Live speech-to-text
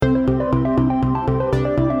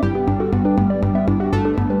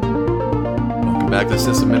back to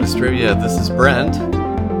System Administrivia. This is Brent.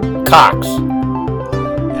 Cox.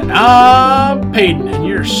 And I'm Peyton, and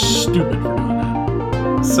you're stupid for doing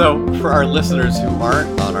that. So, for our listeners who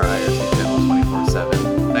aren't on our IRC channel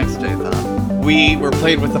 24/7, thanks, Jathan. We were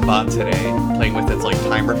playing with the bot today, playing with its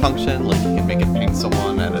timer function, you can make it ping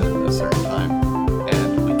someone at a certain time.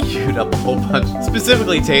 And we queued up a whole bunch,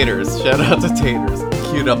 specifically Taters. Shout out to Taters.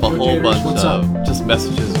 Queued up a whole bunch of just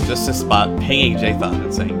messages, just to spot pinging Jathan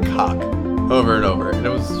and saying cock over and over. And it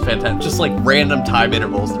was fantastic. Just random time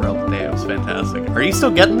intervals throughout the day. It was fantastic. Are you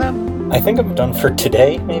still getting them? I think I'm done for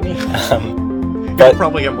today, maybe. You'll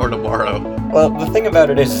probably get more tomorrow. Well, the thing about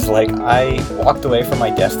it is I walked away from my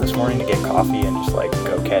desk this morning to get coffee and just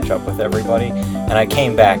go catch up with everybody. And I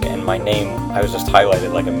came back and my name, I was just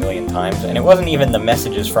highlighted a million times. And it wasn't even the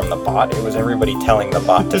messages from the bot. It was everybody telling the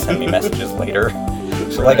bot to send me messages later.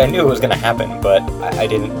 So I knew it was going to happen, but I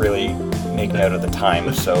didn't really make note of the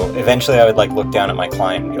time. So eventually I would look down at my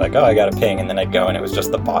client and be like, oh, I got a ping. And then I'd go and it was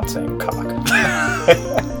just the bot saying cock.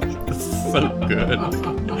 So good.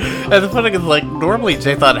 And the funny thing is, normally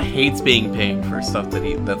Jathan hates being pinged for stuff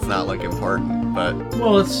that's not important, but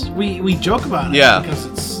we joke about it, because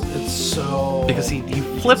it's so because he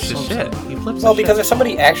flips his shit. He flips. Well, because if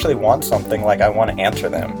somebody actually wants something, I want to answer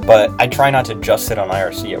them. But I try not to just sit on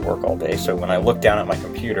IRC at work all day. So when I look down at my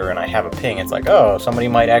computer and I have a ping, it's oh, somebody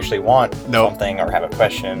might actually want something or have a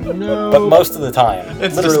question. No. But most of the time,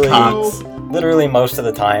 it's just cocks. Literally most of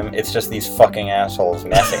the time, it's just these fucking assholes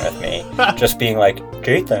messing with me. Just being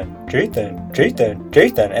Jathan.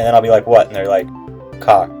 And then I'll be what? And they're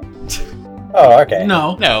cock. Oh, okay.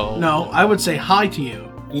 No. I would say hi to you.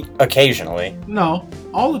 Occasionally. No,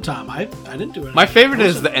 all the time. I didn't do it. My favorite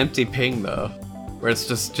is the empty ping, though, where it's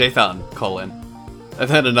just Jathan, and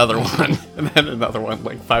then another one, and then another one,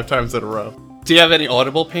 5 times in a row. Do you have any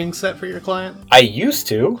audible pings set for your client? I used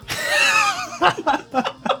to.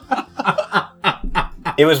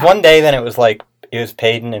 It was one day, then it was it was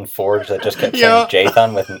Peyton and Forge that just kept saying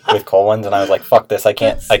Jathan with colons, and I was fuck this, I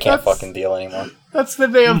can't fucking deal anymore. That's the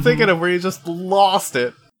day I'm thinking of where you just lost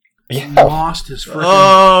it. Yeah. Lost his freaking...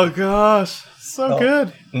 Oh, gosh. So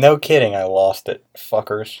good. No kidding, I lost it.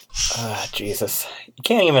 Fuckers. Ah, Jesus. You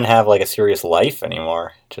can't even have, a serious life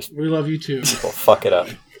anymore. We love you, too. People fuck it up.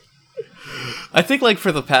 I think,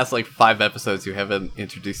 for the past, 5 episodes, you haven't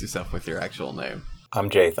introduced yourself with your actual name. I'm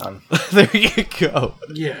Jathan. There you go.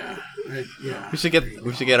 Yeah. We should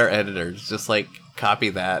get our editor to just, copy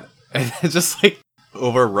that and just,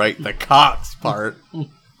 overwrite the Cox part.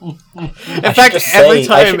 In fact, every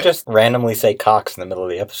time... I should just randomly say Cox in the middle of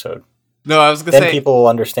the episode. No, I was going to say... Then people will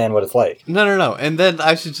understand what it's like. No. And then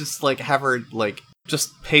I should just, have her,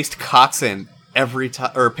 just paste Cox in every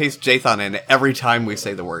time... Or paste Jathan in every time we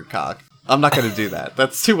say the word cock. I'm not going to do that.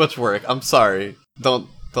 That's too much work. I'm sorry. Don't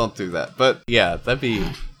do that. But, yeah, that'd be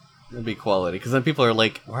quality. Because then people are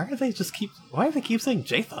why do they keep saying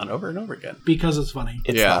Jathan over and over again? Because it's funny.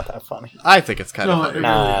 It's not that funny. I think it's kind of funny.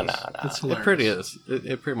 No. It's hilarious.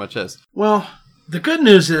 It pretty much is. Well, the good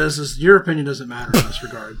news is your opinion doesn't matter in this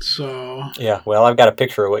regard, so... Yeah, well, I've got a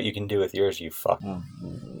picture of what you can do with yours, you fuck.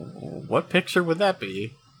 What picture would that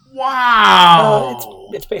be? Wow!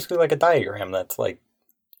 It's basically a diagram that's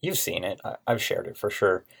you've seen it. I've shared it for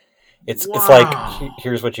sure. It's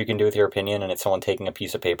here's what you can do with your opinion, and it's someone taking a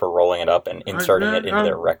piece of paper, rolling it up, and inserting it into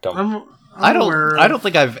their rectum. I don't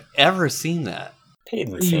think I've ever seen that.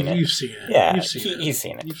 Peyton's seen it. You've seen it. Yeah, he's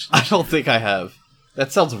seen it. I don't think I have.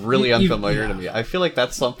 That sounds really unfamiliar to me. I feel like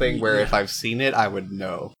that's something where if I've seen it, I would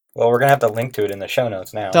know. Well, we're going to have to link to it in the show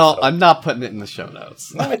notes now. No, I'm not putting it in the show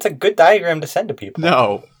notes. No, it's a good diagram to send to people.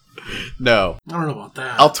 No. I don't know about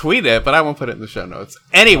that. I'll tweet it, but I won't put it in the show notes.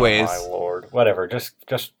 Anyways. Oh, my lord. Whatever.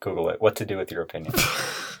 Just Google it. What to do with your opinion.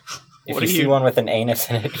 If you see you... one with an anus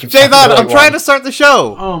in it... Jathan, I'm trying to start the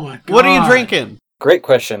show! Oh my god. What are you drinking? Great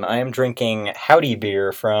question. I am drinking Howdy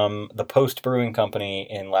beer from the Post Brewing Company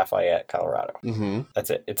in Lafayette, Colorado. Mm-hmm.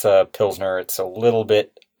 That's it. It's a Pilsner. It's a little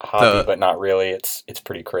bit hoppy, but not really. It's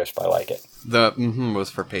pretty crisp. I like it. The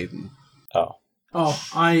was for Peyton. Oh,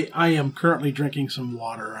 I am currently drinking some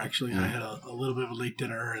water, actually. I had a little bit of a late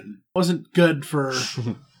dinner and wasn't good for...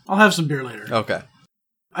 I'll have some beer later. Okay.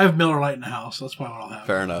 I have Miller Lite in the house, so that's probably what I'll have.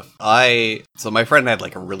 Fair enough. So my friend had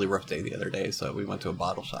a really rough day the other day, so we went to a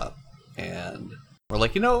bottle shop, and we're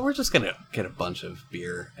we're just gonna get a bunch of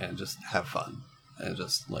beer and just have fun, and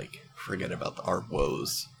just, forget about our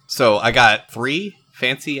woes. So I got 3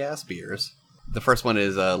 fancy-ass beers. The first one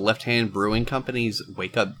is Left Hand Brewing Company's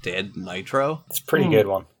Wake Up Dead Nitro. it's a pretty good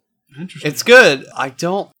one. Interesting. It's good.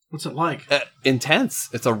 What's it like? Intense.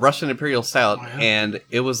 It's a Russian Imperial Stout, and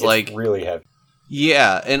it was It's really heavy.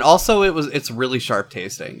 Yeah, and also it's really sharp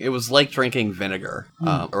tasting. It was like drinking vinegar,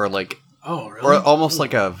 or like or almost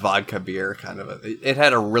like a vodka beer kind of. It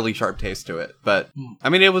had a really sharp taste to it, but I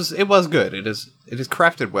mean it was good. It is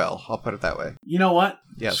crafted well. I'll put it that way. You know what?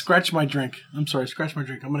 Yes. Scratch my drink. I'm sorry, scratch my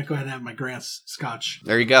drink. I'm going to go ahead and have my Grant's Scotch.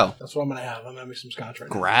 There you go. That's what I'm going to have. I'm going to have me some Scotch right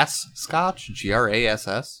now. Grass Scotch?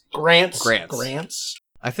 Grass? Grant's.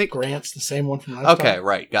 I think Grant's, the same one from last time. Okay,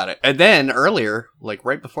 right, got it. And then earlier, like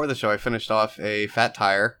right before the show, I finished off a Fat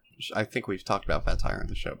Tire. I think we've talked about Fat Tire on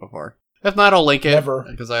the show before. If not, I'll link it. Never.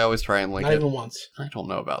 Because I always try and link Not it. even once. I don't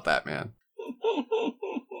know about that, man.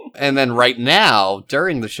 And then right now,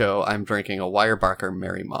 during the show, I'm drinking a Weyerbacher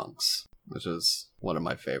Merry Monks, which is one of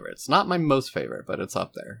my favorites. Not my most favorite, but it's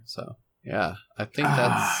up there. So, yeah, I think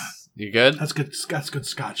that's... You good? That's good. That's good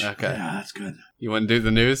Scotch. Okay. Yeah, that's good. You want to do the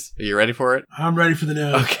news? Are you ready for it? I'm ready for the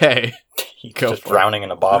news. Okay. He's just drowning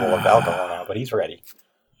in a bottle of alcohol now, but he's ready.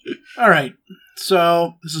 All right.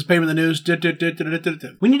 So this is Payment the News.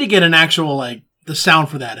 We need to get an actual the sound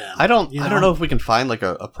for that in. I don't know if we can find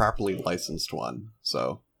a properly licensed one.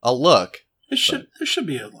 So I'll look. There should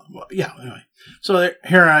be anyway. So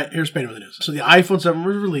here's Payment the News. So the iPhone 7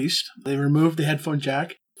 was released. They removed the headphone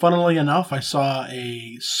jack. Funnily enough, I saw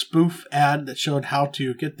a spoof ad that showed how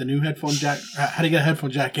to get the new headphone jack, how to get a headphone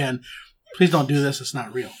jack in. Please don't do this. It's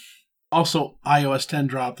not real. Also, iOS 10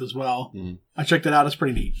 dropped as well. I checked it out. It's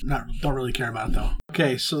pretty neat. Don't really care about it, though.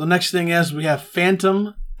 Okay, so the next thing is we have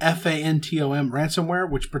Phantom, Phantom ransomware,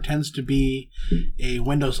 which pretends to be a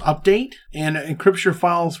Windows update and encrypts your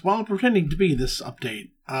files while pretending to be this update.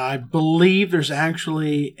 I believe there's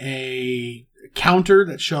actually a counter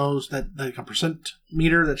that shows that a percent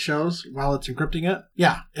meter that shows while it's encrypting it.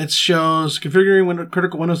 Yeah, it shows configuring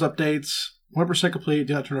critical Windows updates, 100% complete,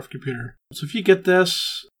 do not turn off your computer. So if you get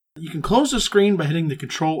this, you can close the screen by hitting the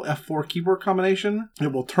Control F4 keyboard combination.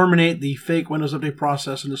 It will terminate the fake Windows update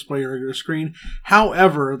process and display your regular screen.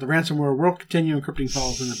 However, the ransomware will continue encrypting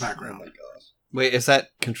files in the background. Oh my gosh. Wait, is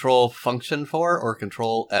that Control Function 4 or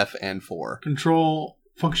Control F and 4? Control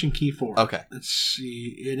Function key 4. Okay. Let's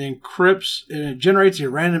see. It encrypts, it generates a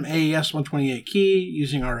random AES 128 key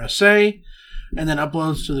using RSA, and then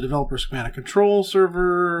uploads to the developer's command and control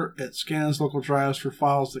server. It scans local drives for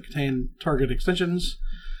files that contain target extensions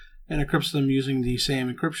and encrypts them using the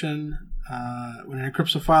same encryption. When it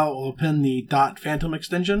encrypts a file, it will append the .phantom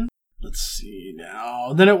extension. Let's see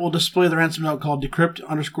now. Then it will display the ransom note called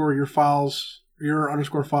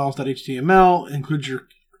decrypt_your_files.html. Includes your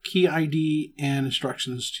key ID and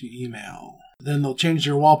instructions to email. Then they'll change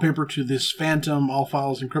your wallpaper to this Phantom, all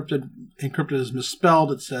files encrypted. Encrypted is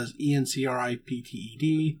misspelled. It says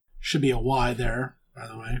ENCRIPTED. Should be a Y there, by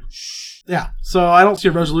the way. Yeah, so I don't see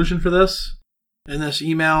a resolution for this in this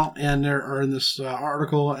email or in this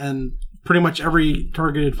article, and pretty much every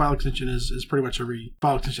targeted file extension is pretty much every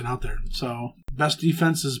file extension out there. So best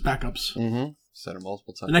defense is backups. Mm-hmm. Said it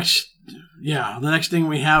multiple times. The next thing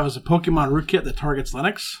we have is a Pokemon rootkit that targets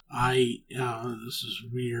Linux. This is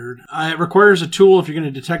weird. It requires a tool if you're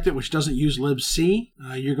going to detect it, which doesn't use libc.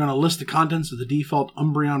 You're going to list the contents of the default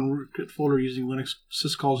Umbreon rootkit folder using Linux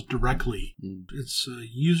syscalls directly. It's a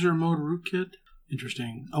user mode rootkit.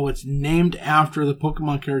 Interesting. Oh, it's named after the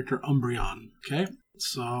Pokemon character Umbreon. Okay.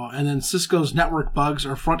 So, and then Cisco's network bugs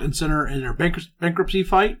are front and center in their bankruptcy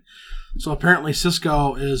fight. So apparently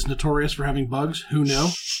Cisco is notorious for having bugs. Who knew?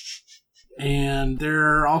 And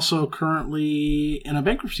they're also currently in a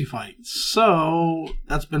bankruptcy fight. So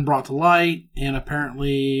that's been brought to light. And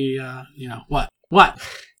apparently, what?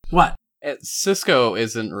 Cisco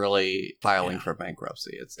isn't really filing for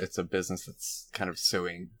bankruptcy. It's a business that's kind of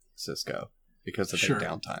suing Cisco because of their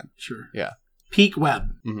downtime. Sure. Yeah. Peak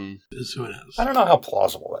Web is who it is. I don't know how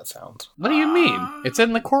plausible that sounds. What do you mean? It's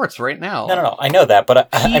in the courts right now. No. I know that, but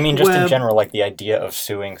I mean, just in general, the idea of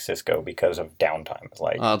suing Cisco because of downtime is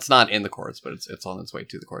it's not in the courts, but it's on its way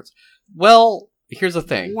to the courts. Well, here's the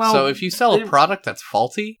thing. So if you sell a product that's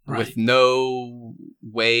faulty with no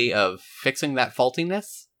way of fixing that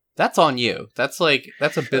faultiness, that's on you. That's a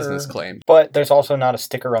business claim. But there's also not a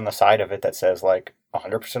sticker on the side of it that says 100%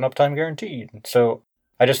 uptime guaranteed. So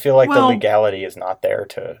I just feel the legality is not there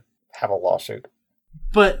to have a lawsuit.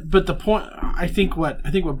 But the point, I think what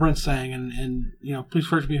Brent's saying, and please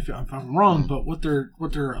correct me if I'm wrong, but what they're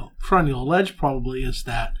trying to allege probably is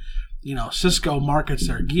that Cisco markets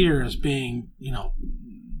their gear as being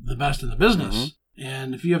the best in the business,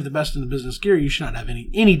 and if you have the best in the business gear, you should not have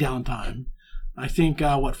any downtime. I think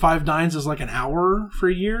 5 nines is an hour for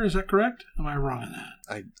a year. Is that correct? Am I wrong on that?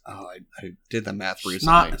 I did the math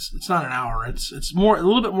recently. It's not an hour. It's a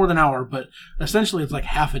little bit more than an hour, but essentially it's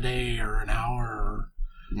half a day or an hour.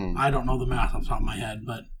 I don't know the math off the top of my head,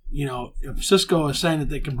 but if Cisco is saying that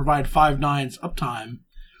they can provide 5 nines uptime,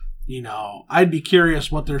 I'd be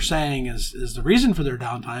curious what they're saying is the reason for their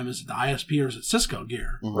downtime. Is it the ISP or is it Cisco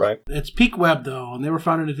gear? Right. It's Peak Web, though, and they were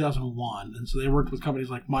founded in 2001. And so they worked with companies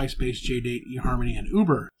like MySpace, JDate, eHarmony, and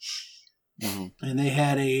Uber. Mm-hmm. And they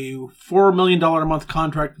had a $4 million a month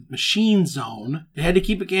contract with Machine Zone. They had to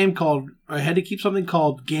keep something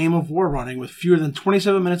called Game of War running with fewer than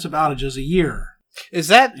 27 minutes of outages a year.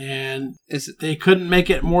 They couldn't make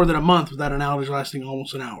it more than a month without an outage lasting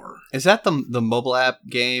almost an hour. Is that the mobile app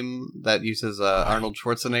game that uses Arnold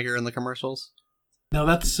Schwarzenegger in the commercials? No,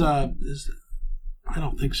 that's I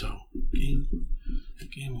don't think so. Game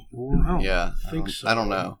of War. I don't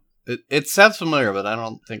know. It sounds familiar, but I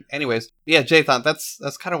don't think. Anyways, yeah, Jathan,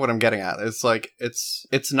 that's kind of what I'm getting at. It's like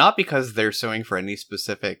it's not because they're suing for any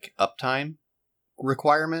specific uptime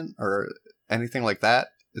requirement or anything like that.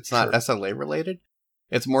 It's not SLA related.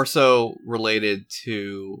 It's more so related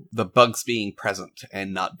to the bugs being present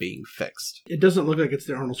and not being fixed. It doesn't look like it's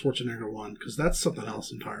the Arnold Schwarzenegger one, because that's something else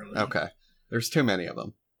entirely. Okay. There's too many of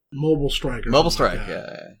them. Mobile Strike. Mobile Strike,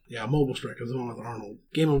 yeah. Yeah, Mobile Strike is the one with Arnold.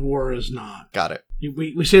 Game of War is not. Got it.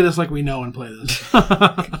 We say this like we know and play this.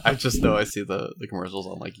 I just know I see the commercials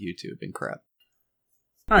on like YouTube and crap.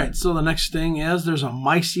 All right, so the next thing is there's a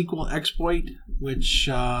MySQL exploit, which,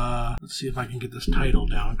 let's see if I can get this title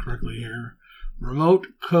down correctly here. Remote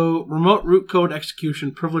root code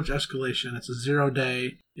execution privilege escalation. It's a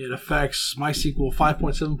 0-day. It affects MySQL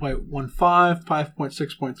 5.7.15,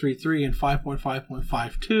 5.6.33, and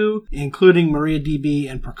 5.5.52, including MariaDB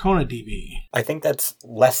and PerconaDB. I think that's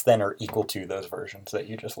less than or equal to those versions that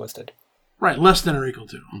you just listed. Right, less than or equal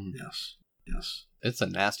to. Mm-hmm. Yes. It's a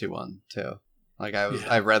nasty one, too. Like,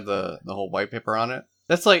 I read the whole white paper on it.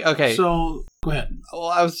 That's like, okay. So, go ahead. Well,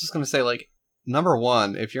 I was just going to say, like, number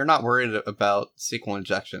one, if you're not worried about SQL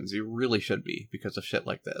injections, you really should be because of shit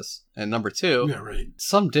like this. And number two,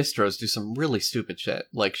 some distros do some really stupid shit,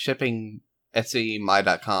 like shipping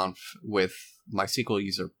etsy.my.conf with MySQL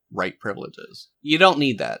user write privileges. You don't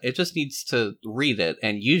need that. It just needs to read it,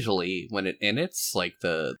 and usually when it inits, like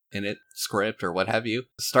the init script or what have you,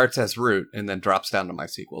 starts as root and then drops down to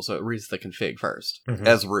MySQL, so it reads the config first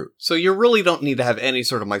as root. So you really don't need to have any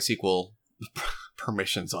sort of MySQL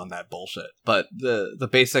permissions on that bullshit. But the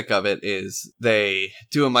basic of it is they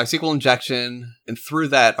do a MySQL injection, and through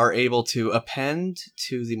that are able to append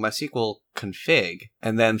to the MySQL config,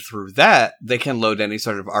 and then through that they can load any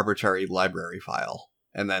sort of arbitrary library file.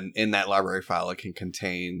 And then in that library file it can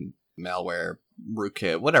contain malware,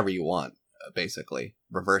 rootkit, whatever you want, basically.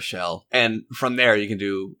 Reverse shell. And from there you can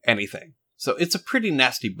do anything. So it's a pretty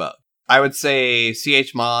nasty bug. I would say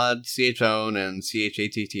chmod, chown, and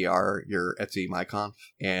chatt are your Etsy myconf.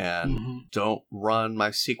 And don't run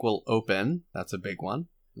MySQL open. That's a big one.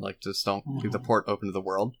 Like, just don't leave the port open to the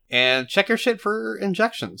world. And check your shit for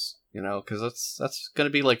injections, because that's going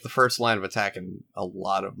to be like the first line of attack in a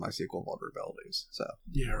lot of MySQL vulnerabilities. So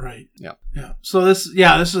yeah, right. Yeah. So this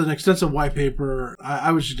is an extensive white paper.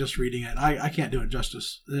 I was just reading it. I can't do it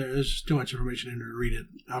justice. There's just too much information in here to read it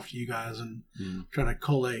after you guys and try to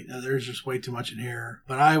collate. There's just way too much in here.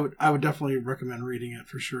 But I would definitely recommend reading it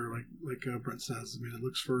for sure. Like Brent says, I mean, it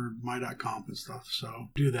looks for my.conf and stuff. So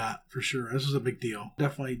do that for sure. This is a big deal.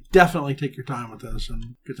 Definitely take your time with this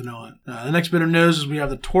and get to know it. The next bit of news is we have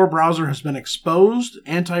the Tor browser has been exposed,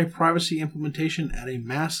 anti-privacy implementation at a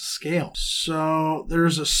mass scale. So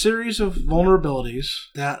there's a series of vulnerabilities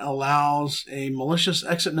that allows a malicious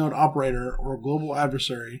exit node operator or global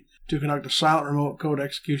adversary to conduct a silent remote code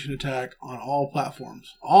execution attack on all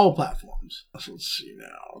platforms. All platforms. So let's see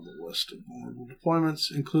now. The list of vulnerable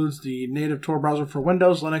deployments includes the native Tor browser for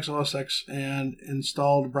Windows, Linux, OS X, and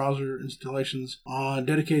installed browser installations on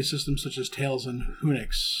dedicated systems such as Tails and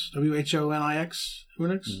Whonix. WHONIX?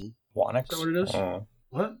 Whonix? Whonix? Is that what it is?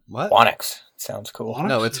 What? Whonix. Sounds cool. Whonix?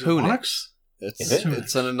 No, it's Whonix.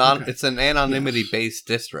 It's an anonymity-based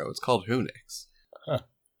distro. It's called Whonix. Huh.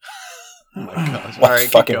 Oh my gosh. All right,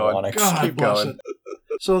 keep going. God bless it.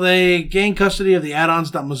 So they gain custody of the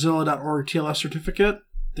addons.mozilla.org TLS certificate.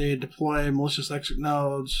 They deploy malicious exit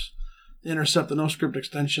nodes. They intercept the NoScript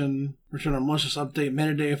extension. Return a malicious update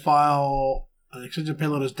metadata file. The extension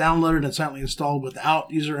payload is downloaded and silently installed without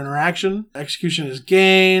user interaction. Execution is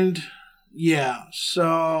gained. Yeah,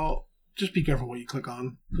 so just be careful what you click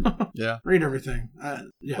on. Yeah. Read everything.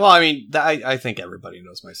 Yeah. Well, I mean, I think everybody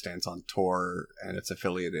knows my stance on Tor and its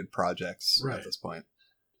affiliated projects at this point.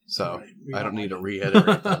 So I don't need to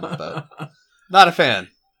reiterate them, but not a fan.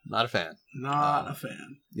 Not a fan. Not a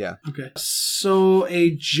fan. Yeah. Okay. So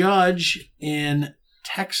a judge in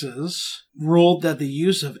Texas ruled that the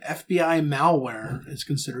use of FBI malware is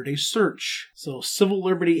considered a search. So civil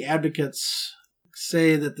liberty advocates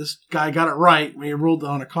say that this guy got it right when he ruled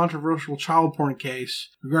on a controversial child porn case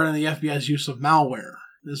regarding the FBI's use of malware.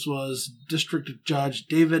 This was District Judge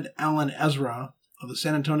David Allen Ezra of the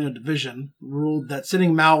San Antonio Division ruled that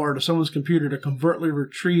sending malware to someone's computer to covertly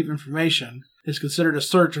retrieve information is considered a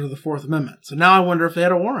search under the Fourth Amendment. So now I wonder if they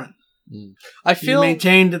had a warrant. I feel he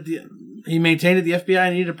maintained that the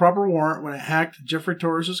FBI needed a proper warrant when it hacked Jeffrey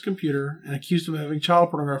Torres' computer and accused him of having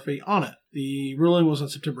child pornography on it. The ruling was on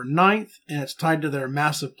September 9th, and it's tied to their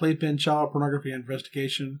massive Playpen child pornography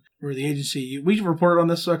investigation, where the agency, we reported on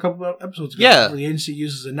this a couple of episodes ago, where the agency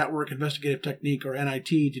uses a network investigative technique, or NIT,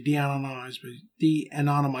 to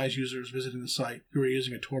de-anonymize users visiting the site who are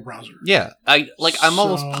using a Tor browser. Yeah, I'm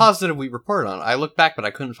almost positive we reported on it. I looked back, but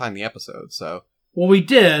I couldn't find the episode, so... Well, we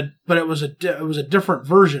did, but it was a different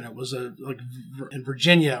version. It was in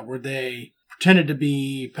Virginia where they pretended to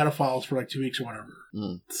be pedophiles for like 2 weeks or whatever.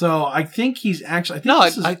 So I think he's actually. I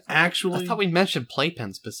thought we mentioned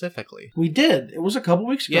Playpen specifically. We did. It was a couple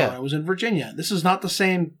weeks ago. Yeah. It was in Virginia. This is not the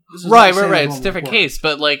same. Right. It's a different case,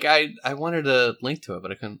 but like I wanted to link to it,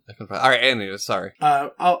 but I couldn't find it. All right. Anyway, sorry.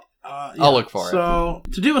 I'll look for it. So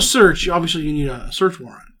to do a search, obviously you need a search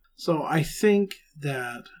warrant. So I think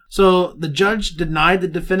that. So the judge denied the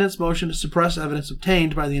defendant's motion to suppress evidence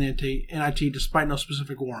obtained by the NIT despite no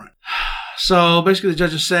specific warrant. So basically the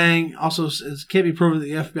judge is saying also it can't be proven that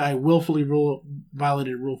the FBI willfully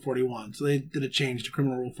violated Rule 41. So they did a change to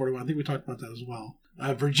Criminal Rule 41. I think we talked about that as well.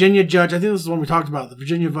 Virginia judge, I think this is the one we talked about. The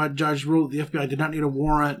Virginia judge ruled that the FBI did not need a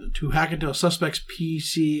warrant to hack into a suspect's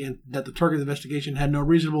PC and that the target of the investigation had no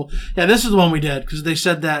reasonable... Yeah, this is the one we did because they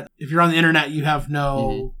said that if you're on the internet, you have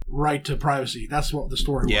no right to privacy. That's what the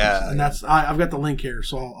story was. And that's I've got the link here,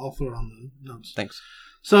 so I'll throw it on the notes. Thanks.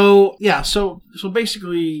 So, yeah, so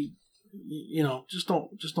basically, just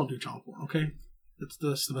don't do child porn, okay? That's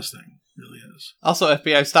the best thing. It really is. Also,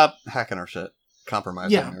 FBI, stop hacking our shit.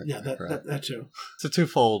 Compromising. That too. It's a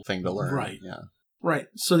twofold thing to learn. Right. Yeah. Right.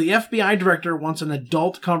 So the FBI director wants an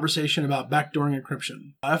adult conversation about backdooring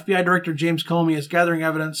encryption. FBI Director James Comey is gathering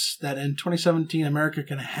evidence that in 2017, America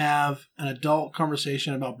can have an adult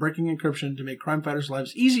conversation about breaking encryption to make crime fighters'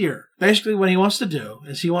 lives easier. Basically, what he wants to do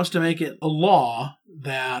is he wants to make it a law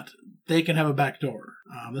that they can have a backdoor.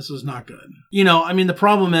 This is not good. The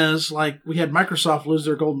problem is, like, we had Microsoft lose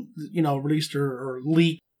their golden, released or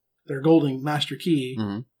leaked their golden master key.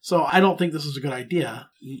 So I don't think this is a good idea.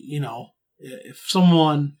 If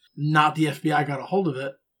someone, not the FBI, got a hold of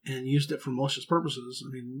it and used it for malicious purposes,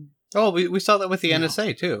 we saw that with the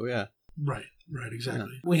NSA too, yeah. Right,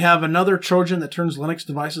 exactly. Yeah. We have another Trojan that turns Linux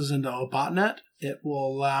devices into a botnet. It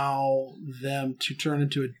will allow them to turn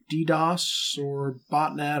into a DDoS or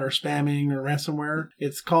botnet or spamming or ransomware.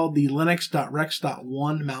 It's called the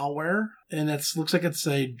Linux.rex.1 malware, and it looks like it's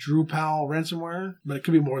a Drupal ransomware, but it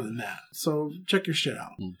could be more than that. So check your shit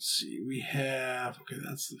out. Let's see. We have,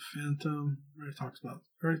 that's the Phantom. We already talked about.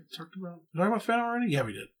 Did we talk about Phantom already? Yeah,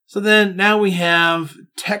 we did. So then now we have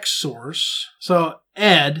TechSource. So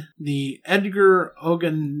Ed, the Edgar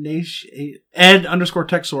Oganach,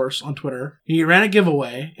 Ed_TechSource on Twitter. He ran a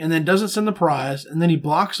giveaway and then doesn't send the prize, and then he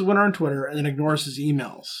blocks the winner on Twitter and then ignores his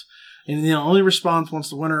emails. And then only responds once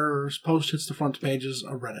the winner's post hits the front pages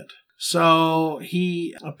of Reddit. So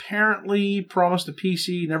he apparently promised a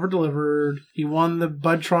PC, never delivered. He won the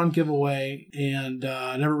Budtron giveaway and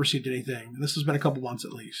never received anything. This has been a couple months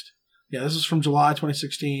at least. Yeah, this is from July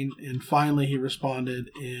 2016, and finally he responded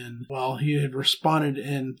he had responded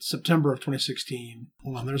in September of 2016.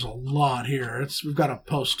 Hold on, there's a lot here. We've got a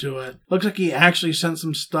post to it. Looks like he actually sent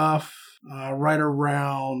some stuff right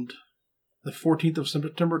around the 14th of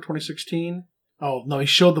September 2016. Oh, no, he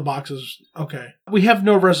showed the boxes. Okay. We have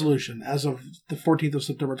no resolution as of the 14th of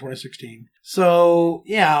September 2016. So,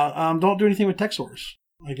 yeah, don't do anything with TechSource,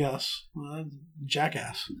 I guess.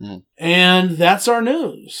 Jackass. And that's our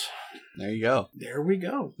news. There you go. There we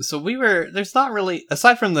go. So there's not really,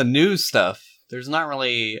 aside from the news stuff, there's not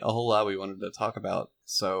really a whole lot we wanted to talk about.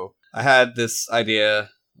 So I had this idea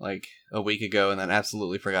like a week ago and then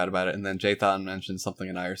absolutely forgot about it. And then Jathan mentioned something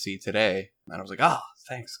in IRC today. And I was like,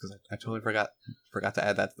 thanks, because I totally forgot to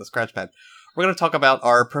add that to the Scratchpad. We're going to talk about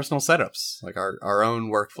our personal setups, like our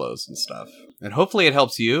own workflows and stuff. And hopefully it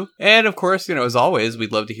helps you. And of course, as always,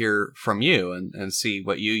 we'd love to hear from you and see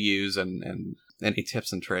what you use and any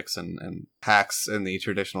tips and tricks and hacks in the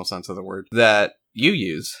traditional sense of the word that you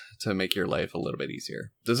use to make your life a little bit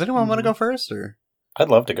easier. Does anyone want to go first? Or I'd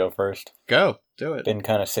love to go first. Go. Do it. Been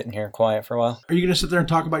kind of sitting here quiet for a while. Are you going to sit there and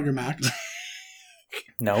talk about your Mac?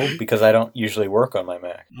 No, because I don't usually work on my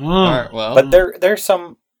Mac. All right, well, But there's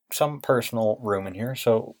some personal room in here,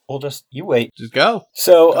 so you wait. just go.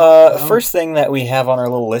 So, first thing that we have on our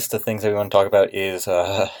little list of things that we want to talk about is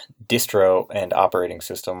distro and operating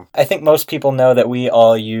system. I think most people know that we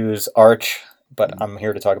all use Arch, but I'm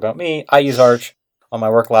here to talk about me. I use Arch on my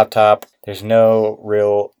work laptop. There's no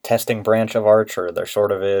real testing branch of Arch, or there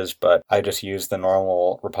sort of is, but I just use the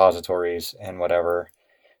normal repositories and whatever.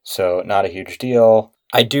 So, not a huge deal.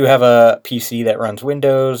 I do have a PC that runs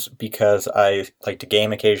Windows because I like to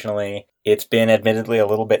game occasionally. It's been admittedly a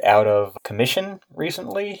little bit out of commission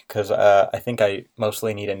recently because I think I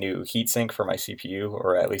mostly need a new heatsink for my CPU,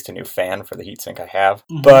 or at least a new fan for the heatsink I have.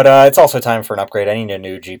 Mm-hmm. But it's also time for an upgrade. I need a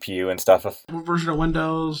new GPU and stuff. What version of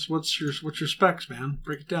Windows? What's your specs, man?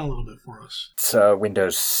 Break it down a little bit for us. It's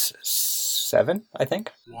Windows 7, I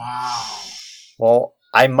think. Wow. Well,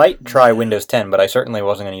 I might try Windows 10, but I certainly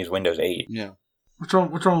wasn't going to use Windows 8. Yeah. What's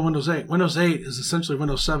wrong with Windows 8? Windows 8 is essentially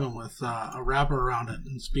Windows 7 with a wrapper around it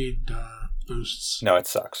and speed boosts. No, it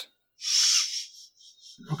sucks.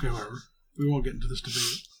 Okay, whatever. We won't get into this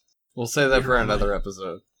debate. We'll say that for another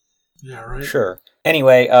episode. Yeah, right? Sure.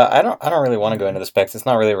 Anyway, I don't really want to go into the specs. It's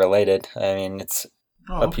not really related. I mean, it's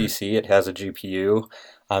a PC. It has a GPU.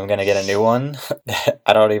 I'm going to get a new one.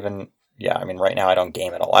 Right now I don't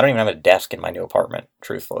game at all. I don't even have a desk in my new apartment,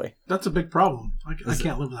 truthfully. That's a big problem. I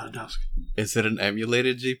can't live without a desk. Is it an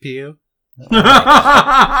emulated GPU? You guys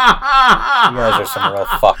are some real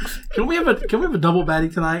fucks. Can we have a double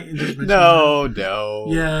baddie tonight? And just No.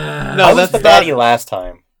 Yeah. No, that's the baddie last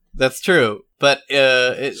time. That's true, but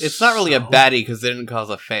it's not really a baddie because they didn't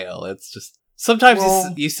cause a fail. It's just sometimes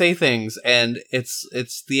you say things and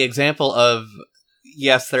it's the example of.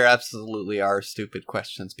 Yes, there absolutely are stupid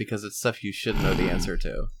questions because it's stuff you should know the answer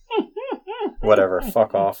to. Whatever,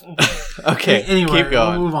 fuck off. Okay, anyway, keep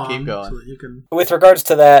going. We'll move on keep going. so that you can... With regards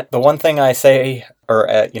to that, the one thing I say, or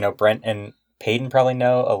Brent and Peyton probably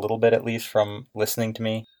know a little bit at least from listening to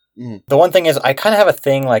me. Mm. The one thing is, I kind of have a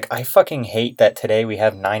thing, like, I fucking hate that today we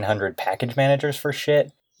have 900 package managers for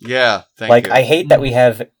shit. Yeah, thank you. I hate that we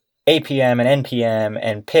have APM and NPM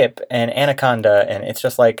and pip and Anaconda, and it's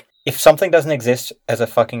just like, if something doesn't exist as a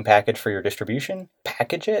fucking package for your distribution,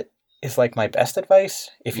 package it is like my best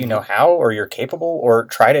advice. If you know how, or you're capable, or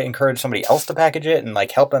try to encourage somebody else to package it and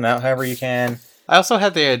like help them out however you can. I also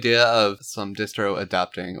had the idea of some distro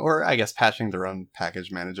adopting, or I guess patching their own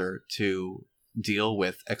package manager to deal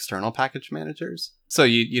with external package managers. So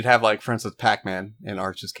you'd have, like, for instance, Pacman in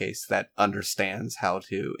Arch's case that understands how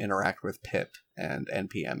to interact with pip and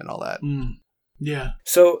NPM and all that. Mm. Yeah.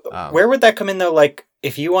 So where would that come in though? Like,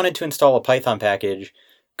 if you wanted to install a Python package,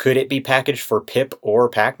 could it be packaged for pip or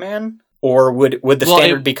Pacman? Or would the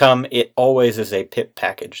standard become it always is a pip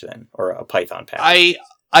package then, or a Python package?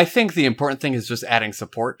 I think the important thing is just adding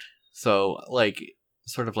support. So, like,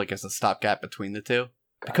 sort of like as a stopgap between the two.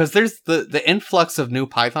 Because there's the influx of new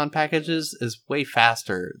Python packages is way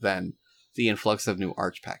faster than the influx of new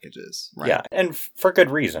Arch packages, right? Yeah, and for good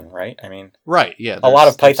reason, right? I mean... Right, yeah. A lot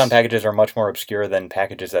of Python packages are much more obscure than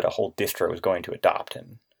packages that a whole distro is going to adopt.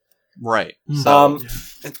 Right. So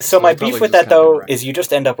my beef with that, though, is you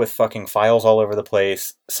just end up with fucking files all over the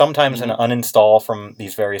place. Sometimes an uninstall from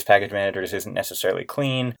these various package managers isn't necessarily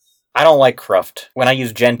clean. I don't like Cruft. When I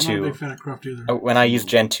use Gen 2... I'm not a big fan of Cruft either. When I use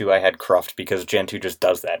Gen 2, I had Cruft because Gen 2 just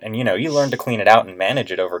does that. And, you learn to clean it out and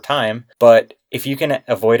manage it over time. But if you can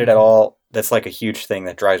avoid it at all, that's like a huge thing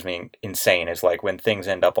that drives me insane, is like when things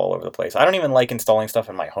end up all over the place. I don't even like installing stuff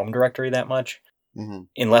in my home directory that much. Mm-hmm.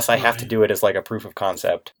 Unless I have to do it as like a proof of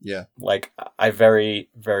concept. Yeah. Like, I very,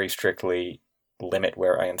 very strictly limit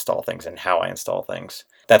where I install things and how I install things.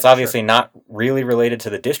 That's obviously not really related to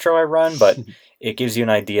the distro I run, but it gives you an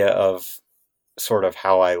idea of sort of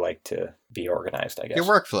how I like to be organized, I guess. Your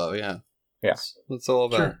workflow, yeah. Yeah. That's all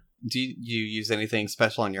about. Sure. Do you use anything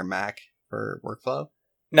special on your Mac for workflow?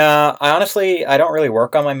 Nah, I don't really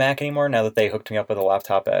work on my Mac anymore now that they hooked me up with a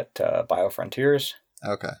laptop at BioFrontiers.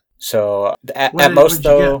 Okay. So, at most,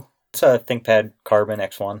 though, it's a ThinkPad Carbon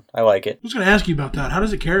X1. I like it. I was going to ask you about that. How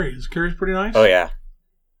does it carry? Does it carry pretty nice? Oh, yeah.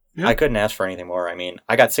 Yeah. I couldn't ask for anything more. I mean,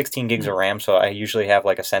 I got 16 gigs of RAM, so I usually have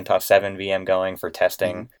like a CentOS 7 VM going for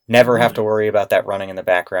testing. Never have to worry about that running in the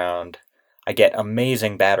background. I get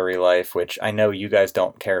amazing battery life, which I know you guys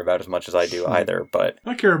don't care about as much as I do either, but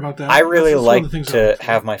I care about that. I really like to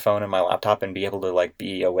have my phone and my laptop and be able to like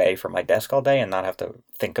be away from my desk all day and not have to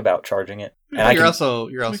think about charging it. Yeah, and you're also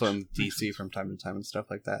in DC from time to time and stuff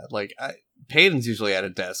like that. Like Peyton's usually at a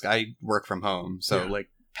desk. I work from home, so like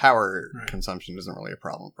power Right. consumption isn't really a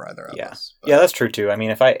problem for either of Yeah. us. Yeah, that's true too. I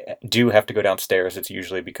mean, if I do have to go downstairs, it's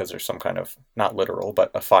usually because there's some kind of, not literal,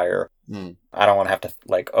 but a fire. Mm. I don't want to have to,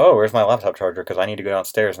 like, oh, where's my laptop charger? Because I need to go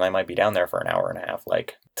downstairs and I might be down there for an hour and a half.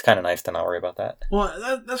 Like, it's kind of nice to not worry about that.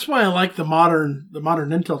 Well, that's why I like the modern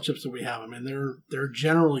Intel chips that we have. I mean, they're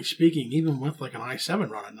generally speaking, even with like an i7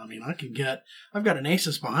 running. I mean, I've got an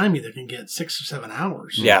Asus behind me that can get 6 or 7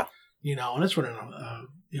 hours. Yeah. And it's running a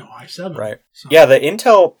i7. Right. So, Yeah, the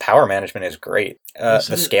Intel power management is great. Yes,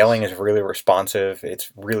 The it scaling is. is really responsive.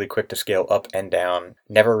 It's really quick to scale up and down.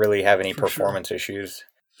 Never really have any For sure. performance issues.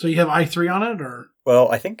 So you have i3 on it, or Well,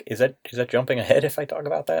 I think, is that jumping ahead if I talk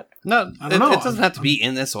about that? No, I don't know. it doesn't have to be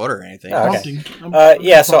in this order or anything. Oh, okay. prompting? I'm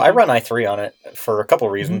Yeah, so I prompting. run i3 on it for a couple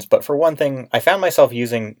reasons, but for one thing, I found myself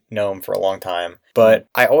using GNOME for a long time, but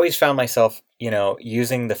I always found myself,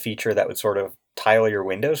 using the feature that would sort of tile your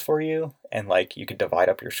windows for you, and like you could divide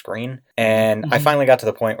up your screen. And I Mhm. finally got to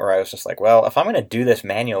the point where I was just like, well, if I'm going to do this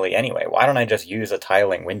manually anyway, why don't I just use a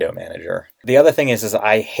tiling window manager? The other thing is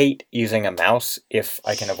I hate using a mouse. If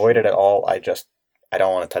I can avoid it at all, I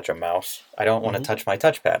don't want to touch a mouse. I don't want to Mhm. touch my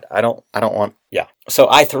touchpad. I don't want, yeah. So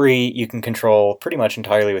i3 you can control pretty much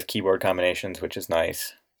entirely with keyboard combinations, which is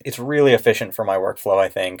nice. It's really efficient for my workflow, I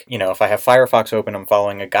think. If I have Firefox open, I'm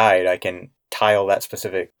following a guide, I can tile that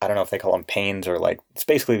specific, I don't know if they call them panes or like, it's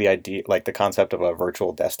basically the idea, like the concept of a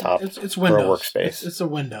virtual desktop. It's for a Windows. workspace. It's a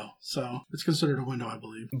window, so it's considered a window, I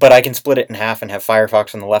believe. But I can split it in half and have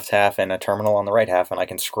Firefox on the left half and a terminal on the right half, and I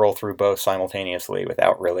can scroll through both simultaneously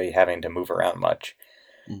without really having to move around much.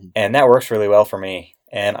 Mhm. And that works really well for me.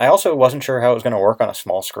 And I also wasn't sure how it was going to work on a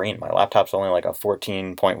small screen. My laptop's only like a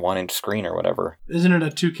 14.1 inch screen or whatever. Isn't it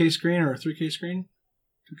a 2K screen or a 3K screen?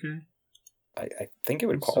 2K. I think it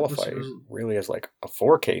would So qualify what's- really as like a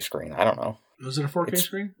 4K screen. I don't know. Was it a 4K It's-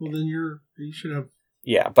 screen? Well, then you should have.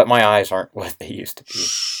 Yeah, but my eyes aren't what they used to be.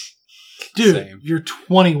 Dude, Same. you're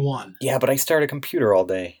 21. Yeah, but I stare at a computer all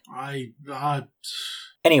day. I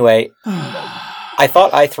Anyway, I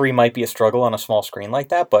thought i3 might be a struggle on a small screen like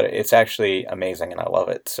that, but it's actually amazing and I love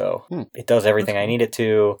it. So it does everything That's I cool. need it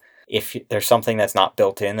to. If there's something that's not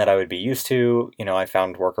built in that I would be used to, I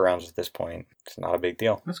found workarounds at this point. It's not a big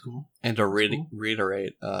deal. That's cool. And to cool.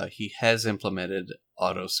 reiterate, he has implemented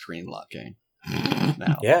auto screen locking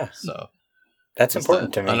now. Yeah, So that's just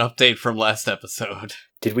important to an me. update from last episode.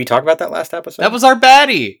 Did we talk about that last episode? That was our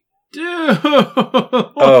baddie. Dude.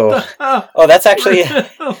 Oh, that's actually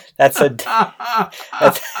that's a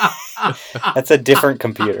that's a different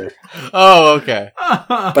computer. Oh, okay.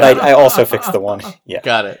 But I also fixed the one,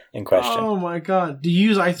 Got it. in question. Oh my god! Do you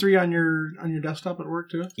use i3 on your desktop at work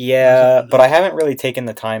too? Yeah, but I haven't really taken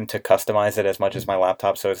the time to customize it as much as my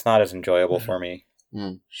laptop, so it's not as enjoyable for me.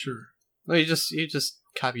 Sure. Well, you just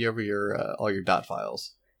copy over your all your dot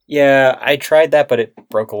files. Yeah, I tried that, but it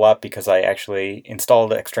broke a lot because I actually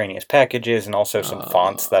installed extraneous packages and also some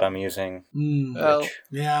fonts that I'm using. Well,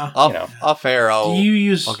 Yeah. Off air, Do you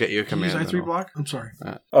use? I'll get you a do you use command. i3 block? I'm sorry.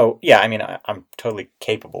 Oh, yeah, I mean, I'm totally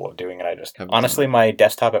capable of doing it. Haven't Honestly, done my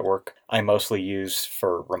desktop at work, I mostly use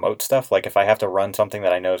for remote stuff. Like, if I have to run something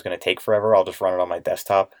that I know is going to take forever, I'll just run it on my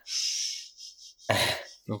desktop.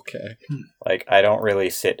 Okay. Like, I don't really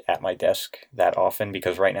sit at my desk that often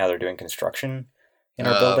because right now they're doing construction in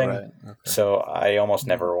our building. Right. Okay. So I almost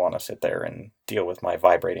never want to sit there and deal with my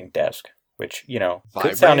vibrating desk, which, could sound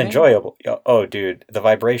Vibrating? enjoyable. Oh, dude, the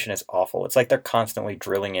vibration is awful. It's like they're constantly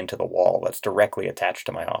drilling into the wall that's directly attached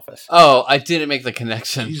to my office. Oh, I didn't make the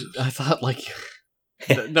connection. Jesus. I thought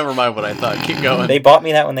never mind what I thought. Keep going. They bought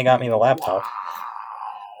me that when they got me the laptop.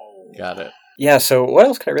 Got it. Yeah, so what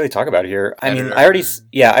else could I really talk about here? I mean, Editor.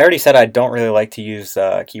 I already said I don't really like to use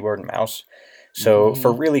keyboard and mouse. So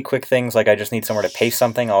for really quick things, like I just need somewhere to paste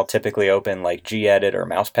something, I'll typically open like Gedit or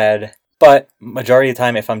Mousepad. But majority of the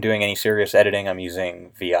time, if I'm doing any serious editing, I'm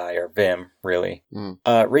using VI or Vim, really.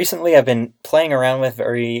 Recently, I've been playing around with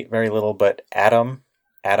very, very little, but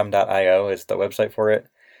Atom.io is the website for it.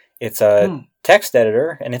 It's a text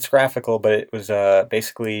editor, and it's graphical, but it was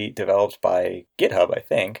basically developed by GitHub, I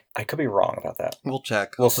think. I could be wrong about that. We'll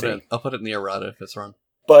check. We'll I'll see. I'll put it in the errata if it's wrong.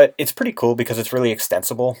 But it's pretty cool because it's really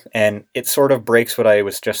extensible, and it sort of breaks what I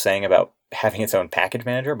was just saying about having its own package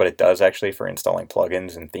manager, but it does actually for installing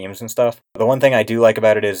plugins and themes and stuff. The one thing I do like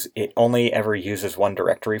about it is it only ever uses one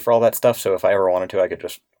directory for all that stuff, so if I ever wanted to, I could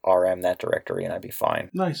just RM that directory and I'd be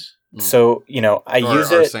fine. Nice. So, I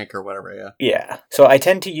use it... Rsync or whatever, yeah. Yeah. So I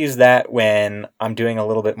tend to use that when I'm doing a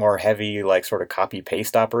little bit more heavy, like sort of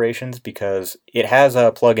copy-paste operations, because it has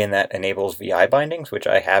a plugin that enables VI bindings, which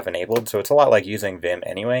I have enabled. So it's a lot like using Vim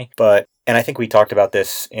anyway. And I think we talked about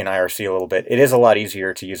this in IRC a little bit. It is a lot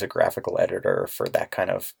easier to use a graphical editor for that kind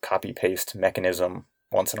of copy-paste mechanism.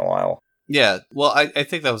 once in a while. Yeah, well, I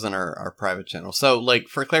think that was in our private channel. So, like,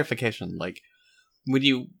 for clarification, like, when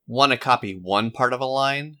you want to copy one part of a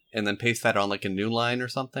line and then paste that on, like, a new line or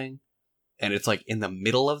something, and it's, like, in the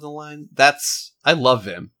middle of the line, I love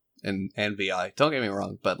Vim and VI. Don't get me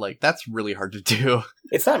wrong, but, like, that's really hard to do.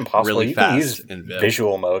 It's not impossible. Really you fast can use in Vim.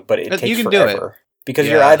 visual mode, but it takes you can forever. do it. Because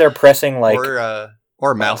you're either pressing, like...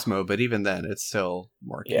 Or mouse mode, but even then, it's still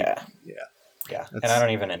more cute. Yeah. And I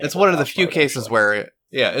don't even... It's one of the few cases where...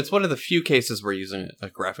 it's one of the few cases where using a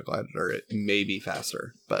graphical editor, it may be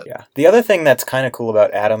faster, but... Yeah. The other thing that's kind of cool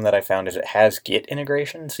about Atom that I found is it has Git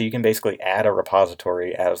integration, so you can basically add a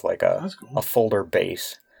repository as like a folder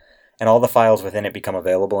base, and all the files within it become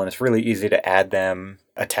available, and it's really easy to add them,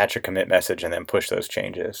 attach a commit message, and then push those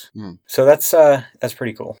changes. So that's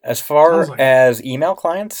pretty cool. As far as email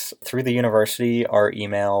clients, through the university, our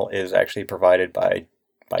email is actually provided by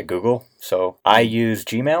Google. So I use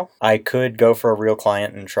Gmail. I could go for a real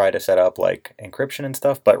client and try to set up like encryption and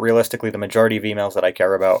stuff, but realistically the majority of emails that I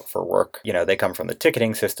care about for work, they come from the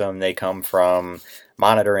ticketing system, they come from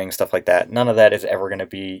monitoring, stuff like that. None of that is ever going to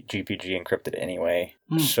be GPG encrypted anyway.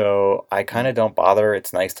 So I kind of don't bother.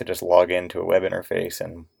 It's nice to just log into a web interface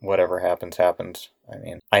and whatever happens, happens. I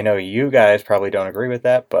mean, I know you guys probably don't agree with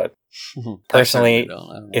that, but personally,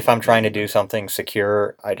 if I'm trying to do something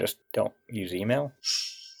secure, I just don't use email.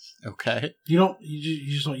 Okay. You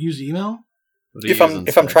just don't use email? If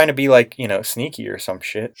I'm trying to be like, sneaky or some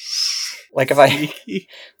shit. Like if sneaky?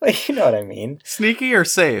 like you know what I mean. Sneaky or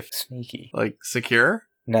safe? Sneaky. Like secure?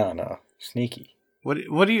 No. Sneaky. What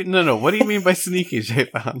do you mean by sneaky,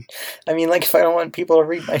 Jathan? I mean like if I don't want people to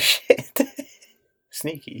read my shit.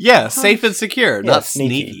 Sneaky. Yeah, safe and secure, not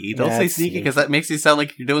sneaky. Sneaky. Don't say sneaky because that makes you sound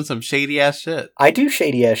like you're doing some shady ass shit. I do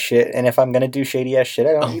shady ass shit, and if I'm gonna do shady ass shit,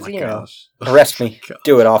 I don't use email. Gosh. Arrest me.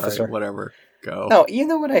 Do it, officer. Right, whatever. Go. No, you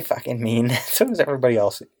know what I fucking mean. So does everybody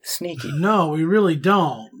else. Sneaky. No, we really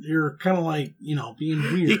don't. You're kind of like, being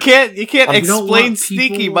weird. You can't explain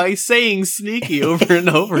sneaky by saying sneaky over and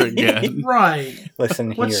over again. Right.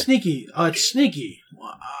 Listen What's here. sneaky? It's sneaky.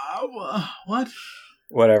 What?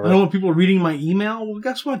 Whatever. I don't want people reading my email. Well,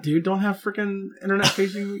 guess what, dude? Don't have freaking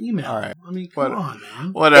internet-facing email. All right. I mean, come on,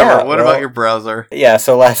 man. Whatever. Yeah, what about your browser? Yeah,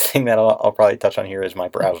 so last thing that I'll probably touch on here is my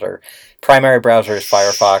browser. Primary browser is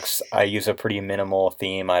Firefox. I use a pretty minimal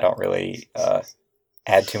theme. I don't really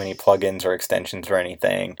add too many plugins or extensions or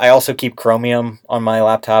anything. I also keep Chromium on my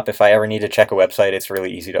laptop. If I ever need to check a website, it's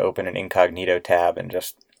really easy to open an incognito tab and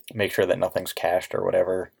just make sure that nothing's cached or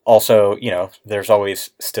whatever. Also, there's always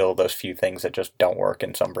still those few things that just don't work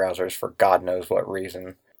in some browsers for God knows what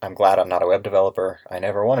reason. I'm glad I'm not a web developer. I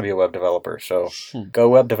never want to be a web developer, so go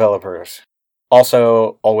web developers.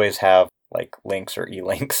 Also, always have like links or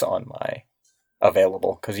e-links on my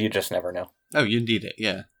available, because you just never know. Oh, you need it,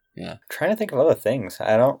 yeah. I'm trying to think of other things.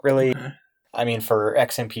 I don't really... I mean, for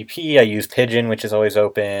XMPP, I use Pigeon, which is always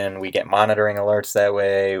open. We get monitoring alerts that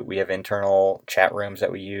way. We have internal chat rooms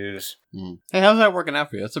that we use. Hey, how's that working out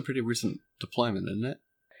for you? That's a pretty recent deployment, isn't it?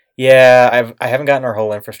 Yeah, I haven't gotten our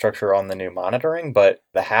whole infrastructure on the new monitoring, but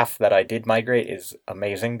the half that I did migrate is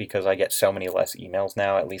amazing because I get so many less emails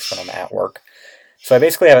now, at least when I'm at work. So I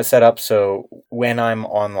basically have it set up so when I'm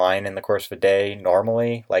online in the course of a day,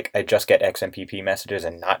 normally, like I just get XMPP messages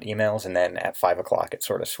and not emails, and then at 5 o'clock it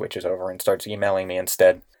sort of switches over and starts emailing me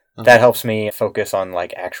instead. That helps me focus on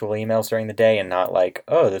like actual emails during the day and not like,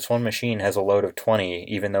 oh, this one machine has a load of 20,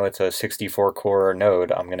 even though it's a 64-core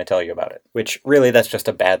node, I'm going to tell you about it. Which really, that's just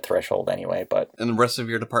a bad threshold anyway, but... And the rest of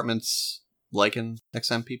your department's liking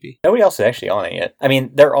XMPP? Nobody else is actually on it yet. I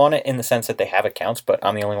mean, they're on it in the sense that they have accounts, but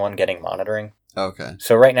I'm the only one getting monitoring. Okay.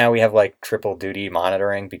 So right now we have like triple duty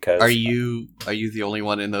monitoring because... Are you the only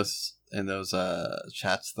one in those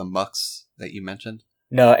chats, the mucks that you mentioned?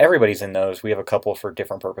 No, everybody's in those. We have a couple for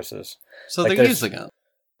different purposes. So like they're using it.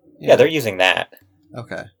 Yeah, they're using that.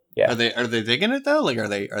 Okay. Yeah. Are they digging it though? Like, are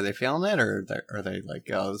they feeling it, or are they like,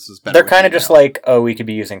 oh, this is better? They're kind of just like, oh, we could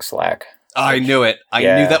be using Slack. Oh, I knew it. I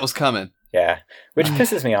knew that was coming. Yeah, which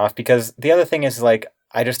pisses me off because the other thing is like,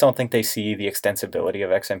 I just don't think they see the extensibility of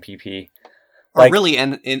XMPP. Or really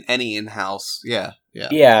in any in-house. Yeah.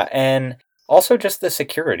 Yeah, and also just the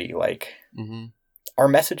security. Like, our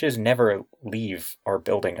messages never leave our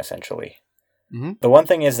building, essentially. The one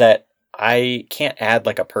thing is that I can't add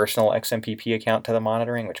like a personal XMPP account to the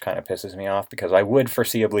monitoring, which kind of pisses me off because I would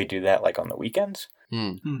foreseeably do that like on the weekends.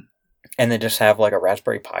 And then just have like a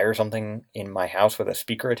Raspberry Pi or something in my house with a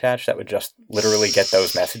speaker attached that would just literally get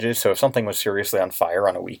those messages. So if something was seriously on fire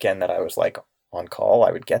on a weekend that I was like on call,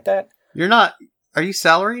 I would get that. Are you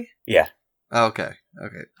salary? Yeah. Oh, okay.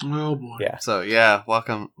 Okay. Oh boy. Yeah. So yeah,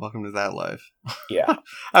 welcome to that life. Yeah.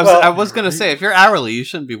 I was gonna say, if you're hourly, you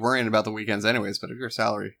shouldn't be worrying about the weekends anyways. But if you're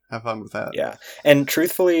salary, have fun with that. Yeah. And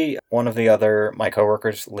truthfully, one of my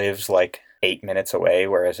coworkers lives like 8 minutes away,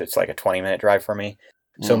 whereas it's like a 20-minute drive for me.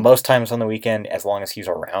 So most times on the weekend, as long as he's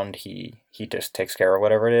around, he just takes care of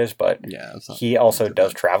whatever it is. But yeah, he also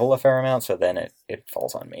does travel a fair amount, so then it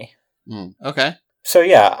falls on me. Okay. So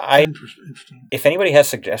yeah, Interesting. if anybody has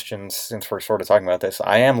suggestions, since we're sort of talking about this,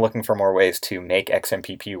 I am looking for more ways to make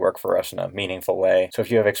XMPP work for us in a meaningful way. So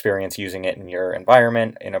if you have experience using it in your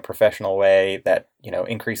environment in a professional way that,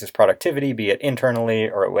 increases productivity, be it internally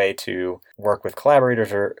or a way to work with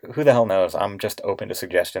collaborators or who the hell knows, I'm just open to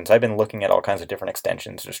suggestions. I've been looking at all kinds of different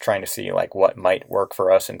extensions, just trying to see like what might work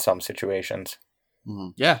for us in some situations.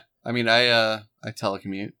 Yeah. I mean, I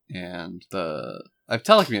telecommute, and I've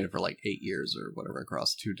telecommuted for like 8 years or whatever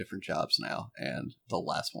across 2 different jobs now, and the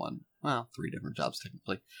last one, 3 different jobs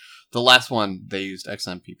technically. The last one, they used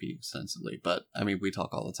XMPP extensively, but I mean, we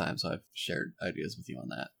talk all the time, so I've shared ideas with you on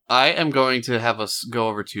that. I am going to have us go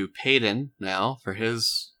over to Payton now for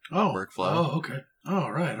his workflow. Oh, okay.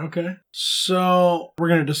 All right, okay. So we're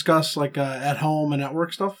going to discuss like at home and at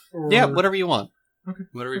work stuff? Or... Yeah, whatever you want. Okay.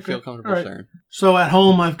 Whatever you feel comfortable sharing. So at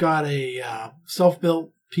home, I've got a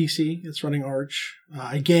self-built PC. It's running Arch.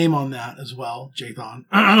 I game on that as well, Jathan.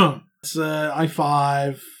 It's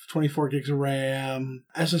i5, 24 gigs of RAM,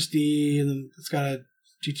 SSD, and then it's got a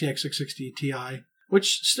GTX 660 Ti,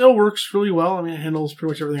 which still works really well. I mean, it handles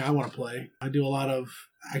pretty much everything I want to play. I play a lot of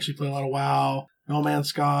WoW, No Man's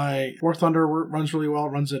Sky. War Thunder runs really well. It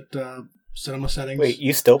runs at cinema settings. Wait,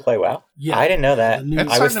 you still play WoW? Yeah. I didn't know that.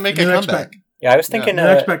 It's starting to make a comeback. Yeah, I was thinking the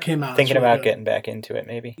next pack came out. Thinking about getting back into it,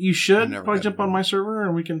 maybe. You should probably jump on my server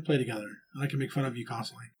and we can play together. And I can make fun of you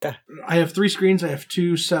constantly. I have 3 screens. I have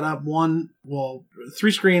 2 set up.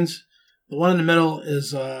 3 screens. The one in the middle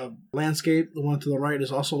is landscape. The one to the right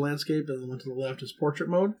is also landscape. And the one to the left is portrait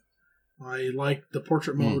mode. I like the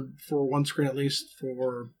portrait mode for one screen at least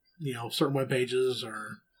for, certain web pages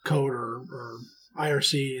or code or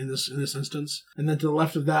IRC in this instance. And then to the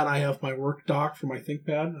left of that, I have my work dock for my ThinkPad.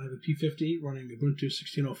 I have a P50 running Ubuntu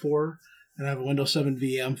 16.04, and I have a Windows 7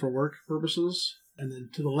 VM for work purposes. And then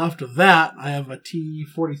to the left of that, I have a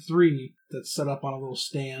T43 that's set up on a little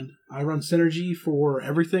stand. I run Synergy for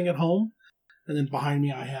everything at home. And then behind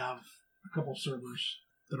me, I have a couple servers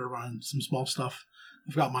that are running some small stuff.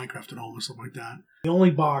 I've got Minecraft at home and stuff like that. The only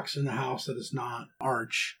box in the house that is not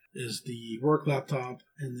Arch is the work laptop,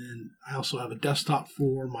 and then I also have a desktop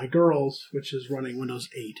for my girls, which is running Windows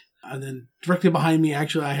 8. And then directly behind me,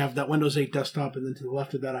 actually, I have that Windows 8 desktop, and then to the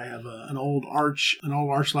left of that, I have an old Arch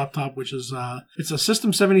laptop, which is it's a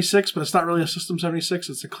System 76, but it's not really a System 76.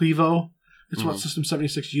 It's a Clevo. It's what System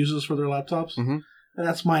 76 uses for their laptops. Mm-hmm. And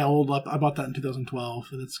that's my old laptop. I bought that in 2012,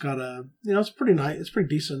 and it's got it's pretty nice. It's pretty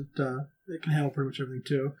decent. It can handle pretty much everything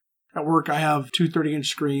too. At work, I have 2 30-inch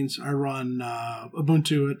screens. I run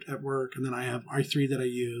Ubuntu at work, and then I have i3 that I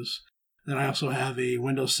use. Then I also have a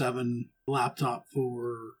Windows 7 laptop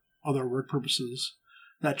for other work purposes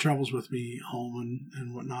that travels with me home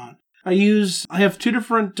and whatnot. I have 2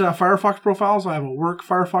 different Firefox profiles. I have a work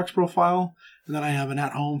Firefox profile, and then I have an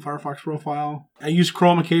at-home Firefox profile. I use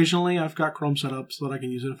Chrome occasionally. I've got Chrome set up so that I can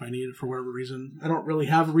use it if I need it for whatever reason. I don't really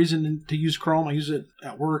have a reason to use Chrome. I use it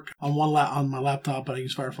at work on my laptop, but I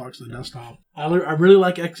use Firefox on the desktop. I really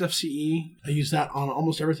like XFCE. I use that on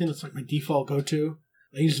almost everything. It's like my default go-to.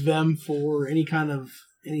 I use Vim for any kind of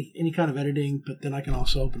editing, but then I can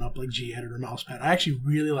also open up like Gedit or Mousepad. I actually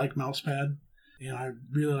really like Mousepad. And I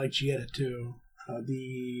really like Gedit too.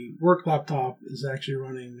 The work laptop is actually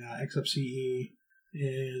running XFCE.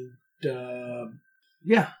 And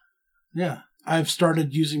yeah. I've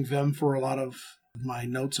started using Vim for a lot of my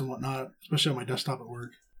notes and whatnot, especially on my desktop at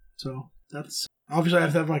work. So that's... Obviously, I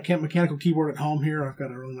have to have my mechanical keyboard at home here. I've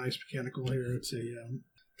got a really nice mechanical here. It's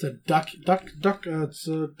a Duck. It's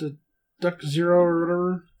the Duck Zero or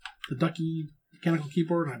whatever. The Ducky mechanical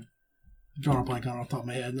keyboard. I'm drawing a blank on it off the top of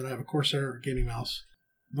my head. And then I have a Corsair gaming mouse.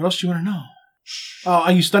 What else do you want to know? Oh,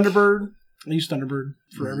 I use Thunderbird.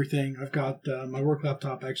 For everything. I've got my work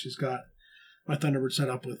laptop actually's got my Thunderbird set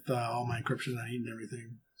up with all my encryption I need and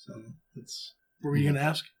everything. So that's... What were you going to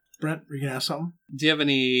ask? Brent, were you going to ask something? Do you have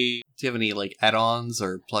any like add-ons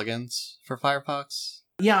or plugins for Firefox?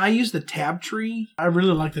 Yeah, I use the tab tree. I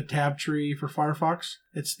really like the tab tree for Firefox.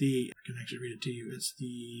 It's I can actually read it to you.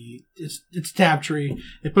 It's tab tree.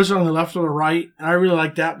 It puts it on the left or the right, and I really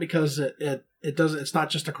like that because it doesn't. It's not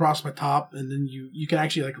just across my top, and then you can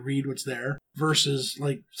actually like read what's there. Versus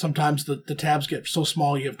like sometimes the tabs get so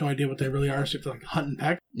small you have no idea what they really are, so you have to like hunt and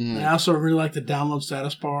peck. And I also really like the download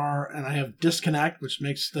status bar, and I have disconnect, which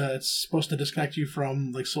makes it's supposed to disconnect you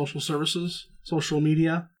from like social services, social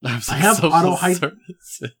media. I have auto hide.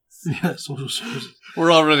 Yeah, social services.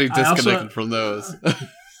 We're already disconnected from those.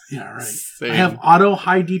 Yeah, right. Same. I have auto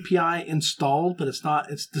high DPI installed, but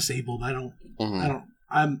it's disabled. I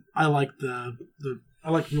like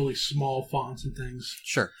I like really small fonts and things.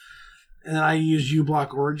 Sure. And then I use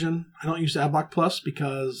uBlock Origin. I don't use AdBlock Plus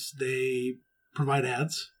because they provide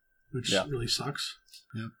ads, which really sucks.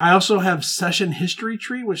 Yeah. I also have Session History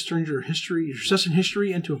Tree, which turns your session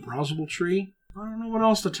history into a browsable tree. I don't know what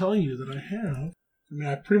else to tell you that I have. I mean,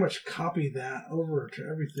 I pretty much copied that over to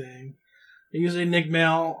everything. I use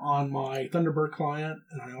Enigmail on my Thunderbird client,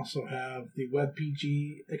 and I also have the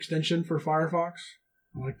WebPG extension for Firefox.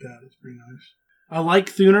 I like that. It's pretty nice. I like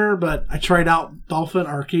Thuner, but I tried out Dolphin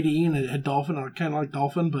or KDE, and it had Dolphin. I kind of like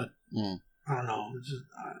Dolphin, but I don't know. It's just,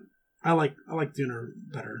 I like Thuner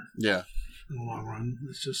better. Yeah. In the long run,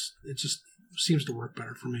 it just seems to work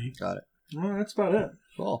better for me. Got it. Well, that's about it.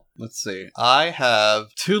 Cool. Let's see. I have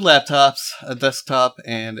 2 laptops, a desktop,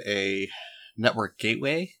 and a network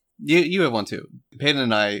gateway. You have one too.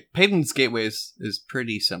 Peyton's gateway is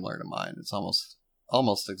pretty similar to mine. It's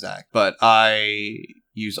almost exact. But I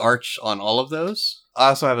use Arch on all of those. I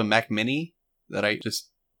also have a Mac Mini that I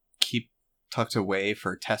just keep tucked away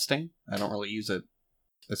for testing. I don't really use it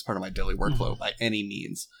as part of my daily workflow by any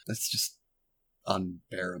means. That's just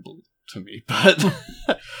unbearable to me,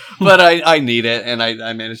 but I need it, and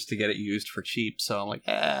I managed to get it used for cheap, so I'm like,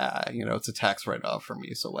 it's a tax write-off for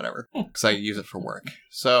me, so whatever, because I use it for work.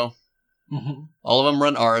 So all of them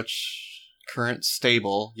run Arch, current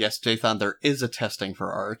stable. Yes, Jathan, there is a testing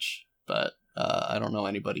for Arch, but I don't know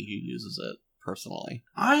anybody who uses it personally.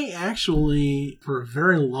 I actually, for a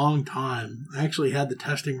very long time, had the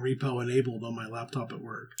testing repo enabled on my laptop at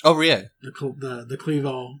work. Oh, really? The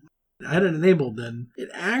Clevo. I had it enabled then. It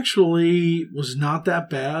actually was not that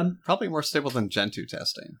bad. Probably more stable than Gentoo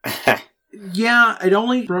testing. Yeah, it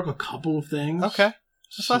only broke a couple of things. Okay.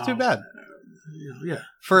 That's not too bad. Yeah.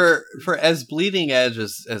 For as bleeding edge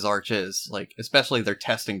as Arch is, like, especially their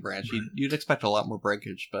testing branch, you'd expect a lot more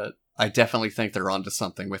breakage, but I definitely think they're onto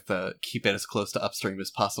something with the keep it as close to upstream as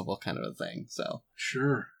possible kind of a thing. So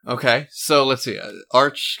sure. Okay, so let's see.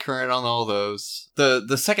 Arch current on all those.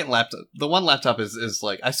 The second laptop, the one laptop is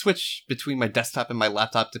like I switch between my desktop and my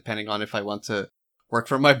laptop depending on if I want to work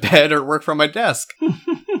from my bed or work from my desk.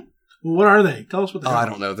 What are they? Tell us what they are. I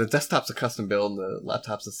don't know. The desktop's a custom build. The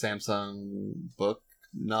laptop's a Samsung Book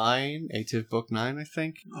 9, ATIV Book 9, I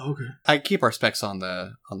think. Oh, okay. I keep our specs on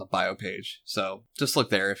the bio page, so just look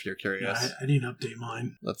there if you're curious. Yeah, I need to update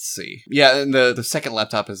mine. Let's see. Yeah, and the second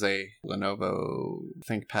laptop is a Lenovo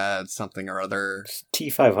ThinkPad something or other. It's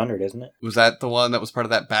T500, isn't it? Was that the one that was part of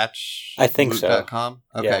that batch? I think so. .com?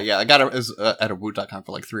 Okay, yeah. I got it at a Woot.com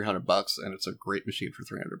for like $300, and it's a great machine for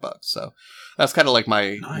 $300. So that's kind of like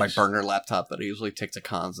my burner laptop that I usually take to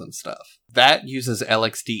cons and stuff. That uses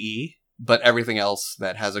LXDE. But everything else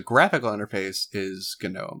that has a graphical interface is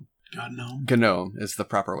GNOME. GNOME is the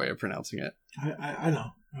proper way of pronouncing it. I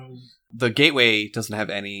know. The gateway doesn't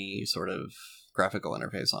have any sort of graphical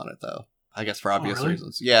interface on it, though. I guess for obvious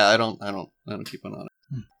reasons. Yeah, I don't keep one on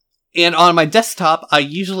it. And on my desktop, I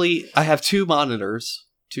have 2 monitors,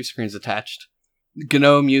 2 screens attached.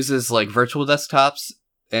 GNOME uses like virtual desktops,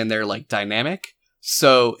 and they're like dynamic,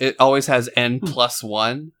 so it always has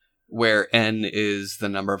N+1. Where N is the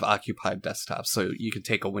number of occupied desktops. So you can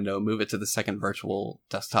take a window, move it to the second virtual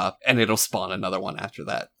desktop, and it'll spawn another one after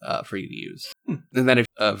that for you to use. And then if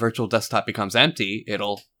a virtual desktop becomes empty,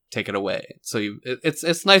 it'll take it away. So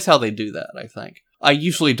it's nice how they do that, I think. I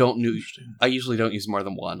usually don't use more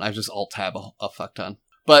than one. I just Alt-Tab a fuck ton.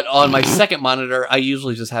 But on my second monitor, I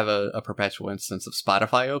usually just have a perpetual instance of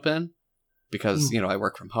Spotify open. Because, I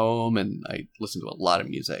work from home and I listen to a lot of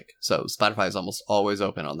music. So Spotify is almost always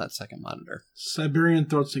open on that second monitor. Siberian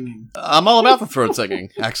throat singing. I'm all about the throat singing.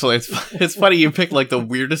 Actually, it's funny you picked like the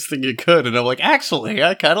weirdest thing you could. And I'm like, actually,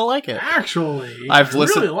 I kind of like it. I've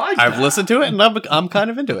listened to it and I'm kind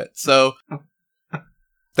of into it. So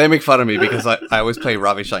they make fun of me because I always play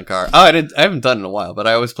Ravi Shankar. Oh, I haven't done it in a while, but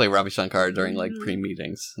I always play Ravi Shankar during like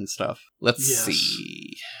pre-meetings and stuff. Let's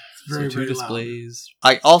see. Very, so 2 very displays.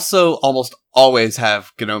 Loud. I also almost always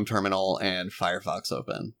have GNOME Terminal and Firefox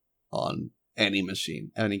open on any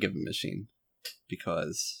given machine,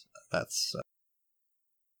 because that's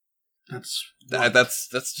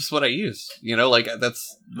That's just what I use. Like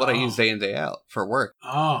that's what I use day in, day out for work.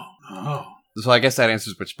 Oh. So I guess that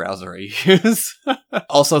answers which browser I use.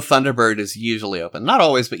 Also, Thunderbird is usually open. Not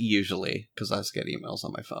always, but usually, because I just get emails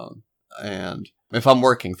on my phone. And if I'm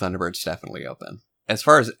working, Thunderbird's definitely open. As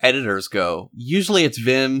far as editors go, usually it's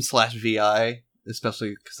Vim/VI,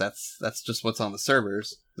 especially because that's just what's on the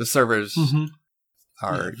servers. The servers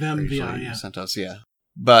are Vim, VI, usually CentOS, yeah.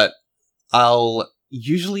 But I'll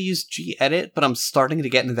usually use gedit, but I'm starting to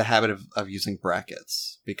get into the habit of using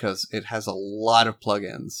brackets because it has a lot of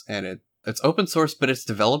plugins and it's open source, but it's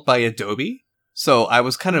developed by Adobe. So I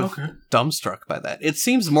was kind of dumbstruck by that. It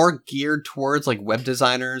seems more geared towards like web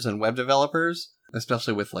designers and web developers,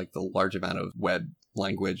 especially with like the large amount of web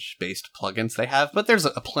language based plugins they have. But there's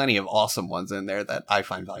plenty of awesome ones in there that I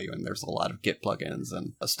find value in. There's a lot of Git plugins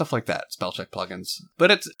and stuff like that, spell check plugins.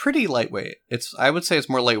 But it's pretty lightweight. I would say it's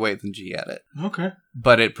more lightweight than gedit. Okay.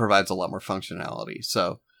 But it provides a lot more functionality.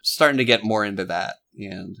 So starting to get more into that.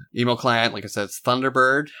 And email client, like I said, it's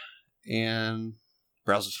Thunderbird. And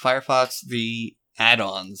browsers Firefox, the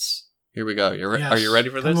add-ons. Here we go. Are you ready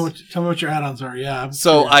for this? Tell me what your add-ons are. Yeah.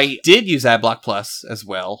 So I did use AdBlock Plus as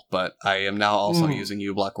well, but I am now also using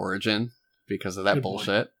uBlock Origin because of that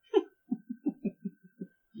bullshit.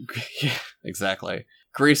 Yeah, exactly.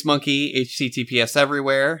 Grease Monkey, HTTPS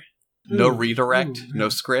everywhere. No redirect, no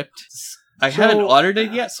script. I haven't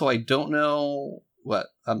audited yet, so I don't know what.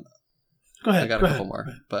 Go ahead. I got a couple more,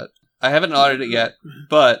 but I haven't audited it yet.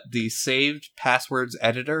 But the Saved Passwords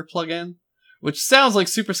Editor plugin, which sounds like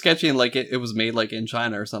super sketchy and like it was made like in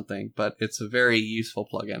China or something, but it's a very useful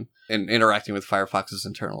plugin in interacting with Firefox's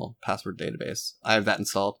internal password database. I have that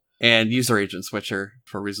installed. And User Agent Switcher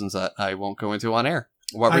for reasons that I won't go into on air.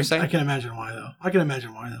 What were you saying? I can imagine why, though.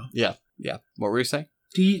 Yeah. What were you saying?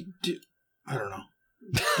 I don't know.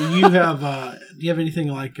 Do you have anything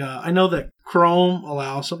like, I know that Chrome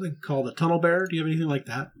allows something called a Tunnel Bear. Do you have anything like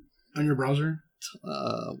that on your browser?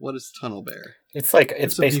 What is Tunnel Bear? It's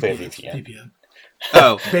basically a VPN.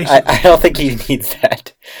 Oh, I don't think he needs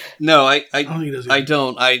that. No, I don't think it does. I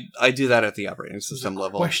don't. I do that at the operating system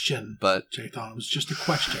level. Question, but Jathan, it was just a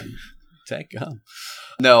question. Take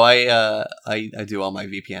No, I do all my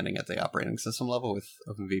VPNing at the operating system level with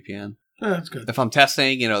OpenVPN. Yeah, that's good. If I'm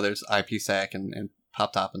testing, there's IPsec and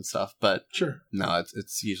PopTop and stuff, but sure. No,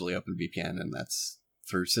 it's usually OpenVPN, and that's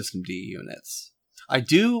through systemd units. I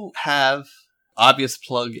do have obvious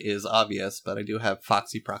plug is obvious, but I do have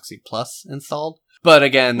Foxy Proxy Plus installed. But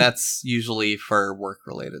again, that's usually for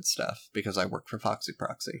work-related stuff because I work for Foxy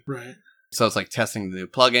Proxy. Right. So it's like testing the new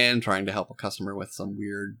plugin, trying to help a customer with some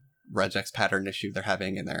weird regex pattern issue they're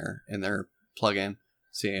having in their plugin,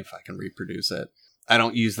 seeing if I can reproduce it. I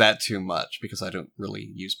don't use that too much because I don't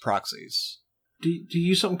really use proxies. Do you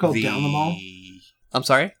use something called Down Them All? I'm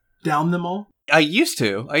sorry? Down Them All? I used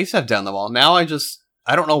to have Down Them All. Now I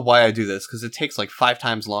don't know why I do this because it takes like 5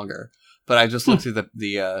 times longer. But I just look through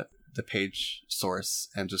the page source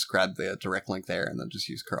and just grab the direct link there and then just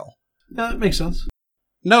use curl. Yeah, that makes sense.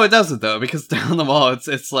 No, it doesn't though, because Down Them All,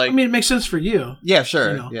 it's like... I mean, it makes sense for you. Yeah,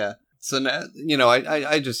 sure, yeah. So, now,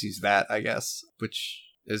 I just use that, I guess, which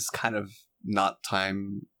is kind of not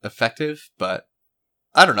time effective, but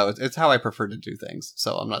I don't know, it's how I prefer to do things,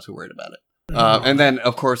 so I'm not too worried about it. And then,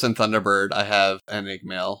 of course, in Thunderbird, I have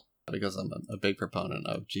Enigmail, because I'm a big proponent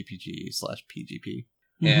of GPG/PGP.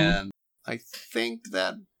 Mm-hmm. And I think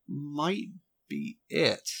that might be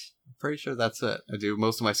it. I'm pretty sure that's it. I do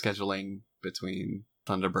most of my scheduling between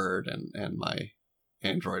Thunderbird and my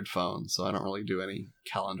Android phone, so I don't really do any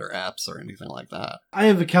calendar apps or anything like that. I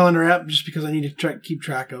have a calendar app just because I need to keep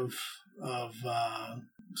track of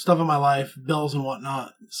stuff in my life, bills and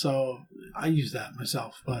whatnot. So I use that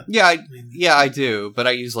myself. But I do. But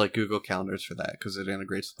I use like Google Calendars for that because it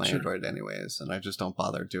integrates with my Android anyways, and I just don't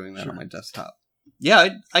bother doing that on my desktop.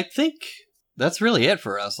 Yeah, I think that's really it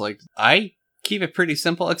for us. Like, I keep it pretty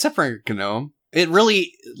simple, except for GNOME. It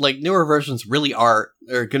really, like, newer versions really are,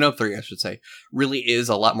 or GNOME 3, I should say, really is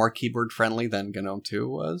a lot more keyboard friendly than GNOME 2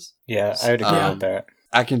 was. Yeah, I would agree with that.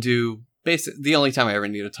 I can do the only time I ever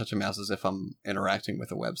need to touch a mouse is if I'm interacting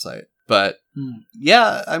with a website. But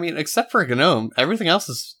yeah, I mean, except for GNOME, everything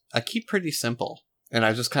else I keep pretty simple. And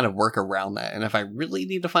I just kind of work around that. And if I really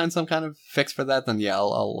need to find some kind of fix for that, then yeah,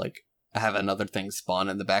 I'll like have another thing spawn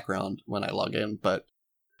in the background when I log in. But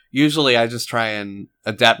usually I just try and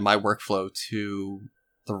adapt my workflow to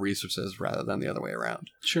the resources rather than the other way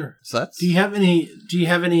around. Sure. So that's... Do you have any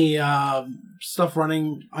stuff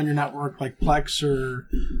running on your network like Plex or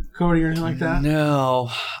Kodi or anything like that?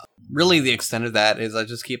 No. Really the extent of that is I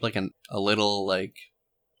just keep like a little like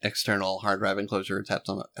external hard drive enclosure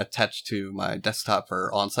attached to my desktop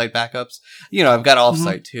for on-site backups. I've got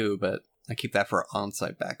off-site too, but I keep that for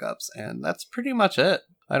on-site backups, and that's pretty much it.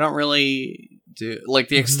 I don't really do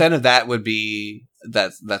the extent of that would be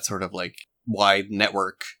that sort of like wide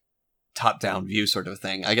network top-down view sort of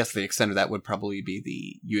thing. I guess the extent of that would probably be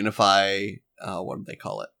the Unify. What do they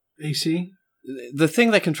call it? AC. The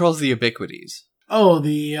thing that controls the ubiquities. Oh,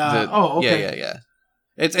 okay. Yeah.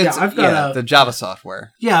 It's I've got the Java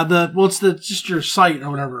software. Yeah, it's just your site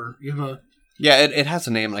or whatever. You have a it has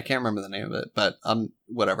a name and I can't remember the name of it, but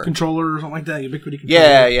whatever controller or something like that. Ubiquity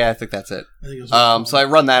controller. Yeah, I think that's it. So I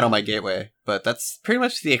run that on my gateway, but that's pretty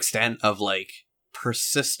much the extent of like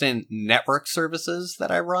persistent network services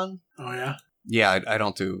that I run. Oh yeah. Yeah, I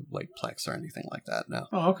don't do like Plex or anything like that. No.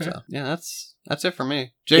 Oh okay. So, yeah, that's it for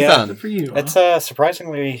me. Jathan, yeah, good for you. It's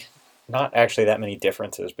surprisingly not actually that many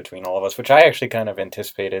differences between all of us, which I actually kind of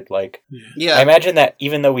anticipated. Like, yeah, I imagine that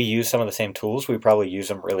even though we use some of the same tools, we probably use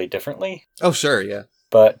them really differently. Oh, sure, yeah.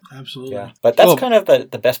 But absolutely, yeah. But that's kind of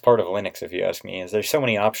the best part of Linux, if you ask me, is there's so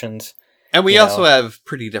many options. And we also have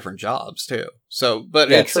pretty different jobs too. So,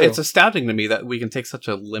 but it's astounding to me that we can take such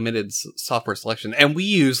a limited software selection, and we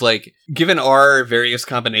use like, given our various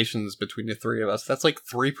combinations between the three of us, that's like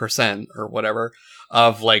 3% or whatever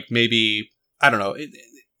of like maybe, I don't know.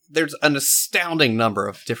 There's an astounding number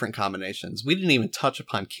of different combinations. We didn't even touch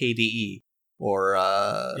upon KDE or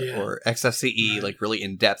XFCE like really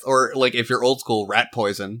in depth, or like if you're old school, Rat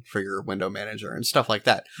Poison for your window manager and stuff like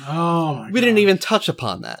that. Oh, my God. We didn't even touch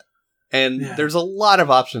upon that. And there's a lot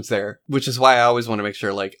of options there, which is why I always want to make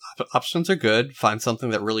sure like options are good. Find something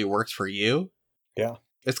that really works for you. Yeah.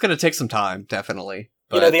 It's going to take some time, definitely.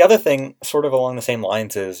 But the other thing sort of along the same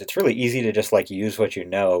lines is it's really easy to just like use what you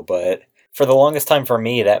know, but for the longest time for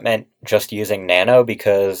me, that meant just using Nano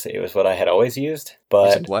because it was what I had always used.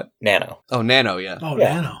 But what? Nano. Oh, Nano, yeah. Oh,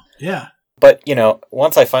 yeah. Nano, yeah. But,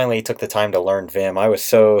 once I finally took the time to learn Vim, I was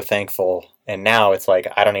so thankful. And now it's like,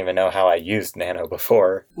 I don't even know how I used Nano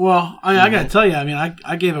before. Well, I got to tell you,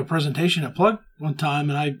 I gave a presentation at Plug one time,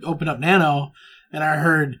 and I opened up Nano, and I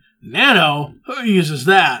heard, Nano? Who uses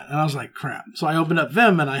that? And I was like, crap. So I opened up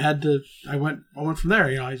Vim, and I went from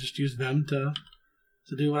there. I just used Vim to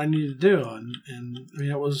do what I needed to do. And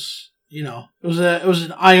it was... it was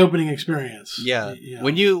an eye-opening experience. Yeah.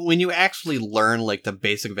 When you actually learn like the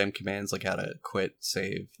basic Vim commands, like how to quit,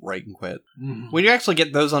 save, write, and quit. Mm-hmm. When you actually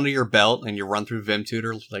get those under your belt and you run through Vim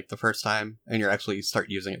Tutor like the first time, and you actually start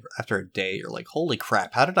using it after a day, you're like, holy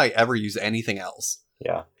crap! How did I ever use anything else?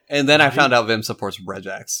 Yeah. And then I found out Vim supports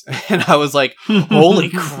regex, and I was like, holy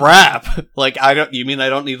crap! Like I don't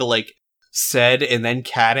need to like sed and then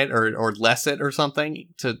cat it or less it or something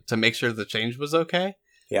to make sure the change was okay.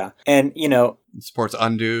 Yeah. And, it supports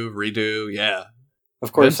undo, redo, yeah.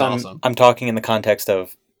 Of course, I'm talking in the context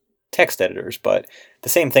of text editors, but the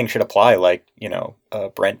same thing should apply. Like,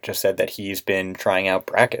 Brent just said that he's been trying out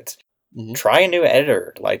brackets. Mm-hmm. Try a new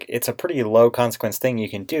editor. Like, it's a pretty low consequence thing you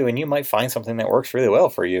can do, and you might find something that works really well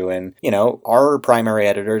for you. And, our primary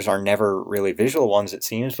editors are never really visual ones, it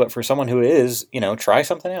seems, but for someone who is, try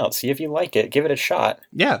something out. See if you like it. Give it a shot.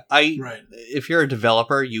 Yeah. If you're a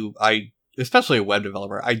developer, especially a web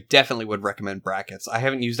developer, I definitely would recommend brackets. I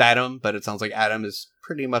haven't used Atom, but it sounds like Atom is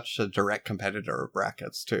pretty much a direct competitor of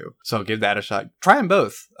brackets too. So give that a shot. Try them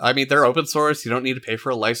both. They're open source. You don't need to pay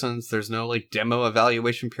for a license. There's no like demo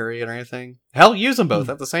evaluation period or anything. Hell, use them both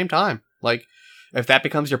at the same time. Like if that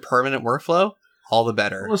becomes your permanent workflow, all the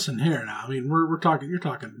better. Listen here now. You're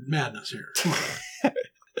talking madness here. Come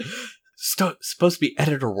on. Supposed to be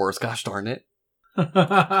editor wars. Gosh darn it.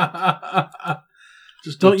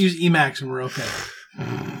 Just don't use Emacs and we're okay.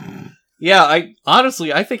 Yeah, I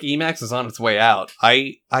think Emacs is on its way out.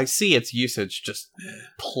 I see its usage just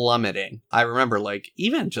plummeting. I remember like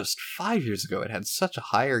even just 5 years ago it had such a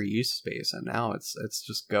higher use space, and now it's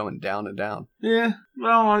just going down and down. Yeah,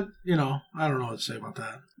 well, I don't know what to say about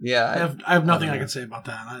that. Yeah, I have nothing I can say about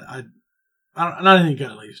that. I don't, not anything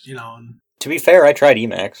good at least, And to be fair, I tried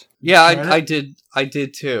Emacs. Yeah, I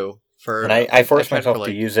did too. And I forced myself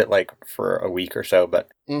to use it like for a week or so, but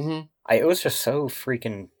it was just so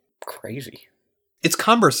freaking crazy. It's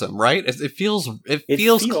cumbersome, right? It feels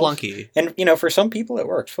clunky. And for some people it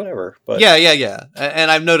works, whatever. But yeah. And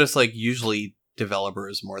I've noticed like usually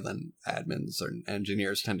developers more than admins or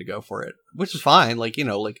engineers tend to go for it, which is fine. Like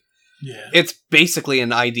it's basically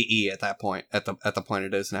an IDE at that point. At the point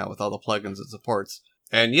it is now with all the plugins it supports,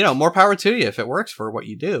 and more power to you if it works for what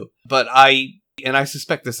you do. But I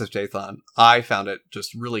suspect this is Jathan. I found it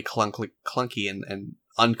just really clunky and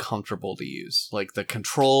uncomfortable to use. Like the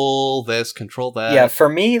control this, control that. Yeah, for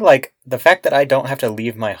me, like the fact that I don't have to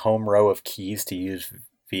leave my home row of keys to use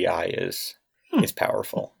VI is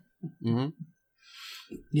powerful. Mm-hmm.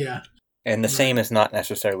 Yeah. And the same is not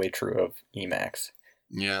necessarily true of Emacs.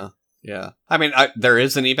 Yeah. I mean, there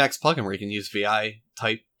is an Emacs plugin where you can use VI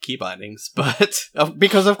type key bindings, but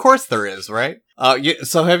because of course there is, right?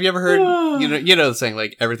 So have you ever heard you know the saying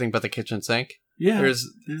like everything but the kitchen sink? Yeah.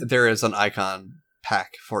 There is an icon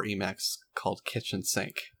pack for Emacs called Kitchen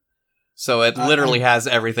Sink. So it literally has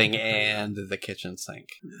everything and the kitchen sink.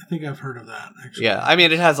 I think I've heard of that, actually. Yeah, I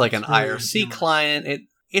mean, it has like an IRC client.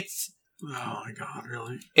 It's oh my god,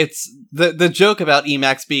 really? It's the joke about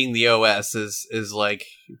Emacs being the OS is like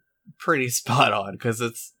pretty spot on because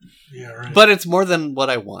it's right. But it's more than what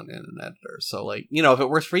I want in an editor. So like, you know, if it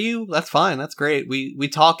works for you, that's fine. That's great. We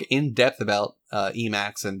talk in depth about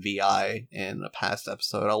Emacs and VI in a past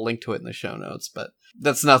episode. I'll link to it in the show notes, but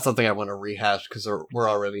that's not something I want to rehash because we're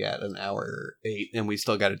already at an hour 8 and we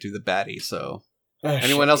still got to do the baddie. So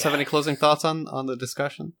anyone else have any closing thoughts on the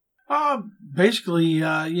discussion? Basically,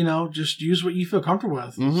 you know, just use what you feel comfortable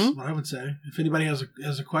with. Mm-hmm. What I would say. If anybody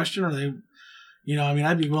has a question or they, you know, I mean,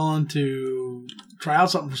 I'd be willing to try out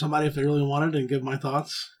something for somebody if they really wanted and give my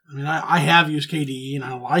thoughts. I mean, I have used KDE and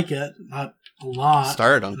I like it, not a lot.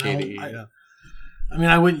 Started on KDE, yeah. I mean,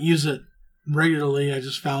 I wouldn't use it regularly. I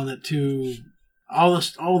just found that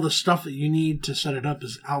all the stuff that you need to set it up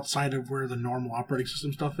is outside of where the normal operating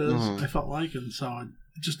system stuff is. Mm-hmm. I felt like, and so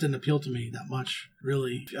it just didn't appeal to me that much,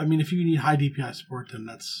 really. I mean, if you need high DPI support, then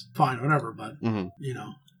that's fine, whatever. But you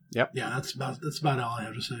know, yep, yeah, that's about all I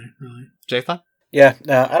have to say, really. Jathan? Yeah,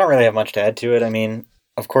 I don't really have much to add to it. I mean,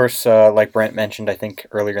 of course, like Brent mentioned, I think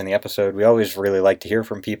earlier in the episode, we always really like to hear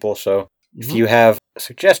from people. So if you have a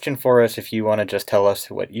suggestion for us, if you want to just tell us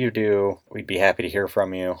what you do, we'd be happy to hear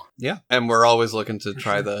from you. Yeah, and we're always looking to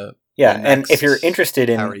try the and if you're interested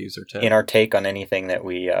in our take on anything that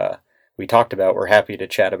we talked about, we're happy to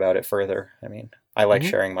chat about it further. I mean, I like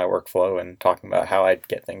sharing my workflow and talking about how I'd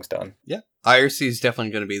get things done. Yeah. IRC is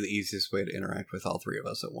definitely going to be the easiest way to interact with all three of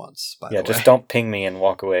us at once, by the way. Just don't ping me and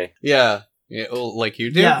walk away. Yeah, like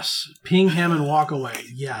you do? Yes. Ping him and walk away.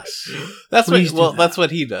 Yes. That's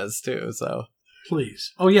what he does too, so.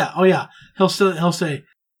 Please. Oh yeah. He'll say,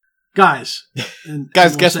 guys. And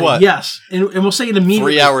guys, we'll guess say, what? Yes. And we'll say it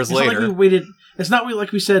immediately. 3 hours later. It's not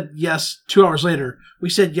like we said yes 2 hours later. We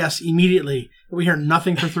said yes immediately. And we hear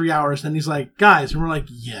nothing for 3 hours. Then he's like, guys. And we're like,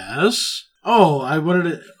 yes. Oh, I wanted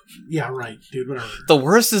to. Yeah, right, dude, whatever. The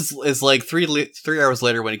worst is like 3 hours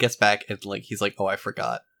later when he gets back and like he's like, oh, I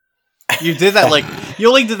forgot. You did that you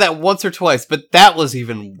only did that once or twice, but that was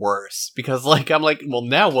even worse because I'm like, well,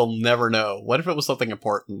 now we'll never know. What if it was something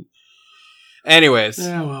important? Anyways.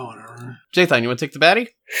 Yeah, well, whatever. Jathan, you want to take the baddie?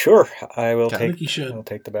 Sure, I will I think you should. I'll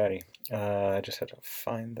take the baddie. I just had to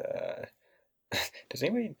find the... Does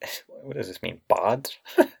anybody... What does this mean? Bods?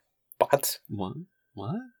 Bots? What?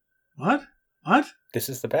 This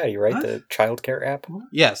is the baddie, right? What? The childcare app?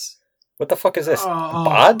 Yes. What the fuck is this?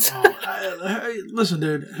 Bods? Listen,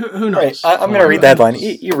 dude. Who knows? Right, I'm going to read the headline.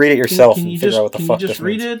 You read it yourself and figure out what the fuck this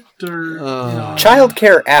means. Can you just read it? Or,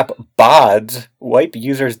 Childcare app Bods wipe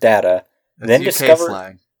users' data, then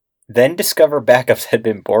discover backups had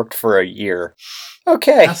been borked for a year.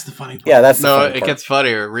 Okay. That's the funny part. Yeah, that's the funny part. It gets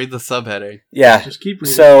funnier. Read the subheading. Yeah. Just keep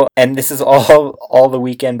reading. So, and this is all the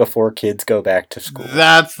weekend before kids go back to school.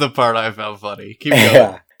 That's the part I found funny. Keep going.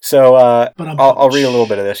 Yeah. So, I'll read a little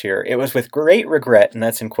bit of this here. It was with great regret, and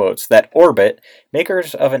that's in quotes, that Orbit,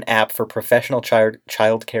 makers of an app for professional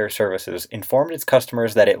child care services, informed its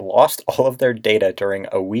customers that it lost all of their data during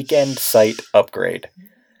a weekend site upgrade.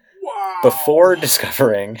 Wow. Before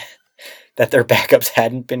discovering that their backups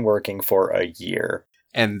hadn't been working for a year.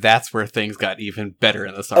 And that's where things got even better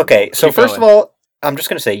in the summer. Okay, so first of all, I'm just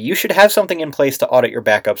going to say, you should have something in place to audit your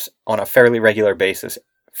backups on a fairly regular basis,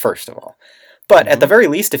 first of all. But at the very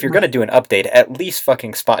least, if you're going to do an update, at least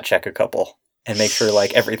fucking spot check a couple and make sure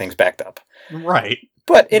everything's backed up. Right.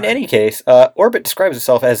 But in any case, Orbit describes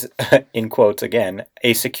itself as, in quotes again,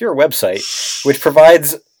 a secure website which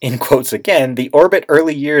provides, in quotes again, the Orbit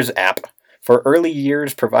Early Years app for early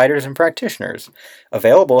years providers and practitioners,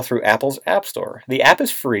 available through Apple's App Store. The app is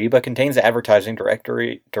free, but contains advertising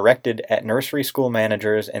directed at nursery school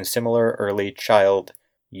managers and similar early child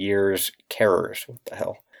years carers. What the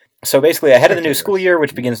hell? So basically, ahead of the new school year,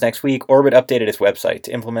 which begins next week, Orbit updated its website.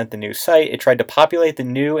 To implement the new site, it tried to populate the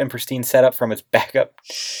new and pristine setup from its backup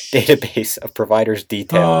database of providers'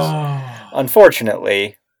 details.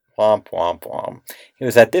 Unfortunately, womp womp womp, it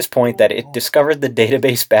was at this point that it discovered the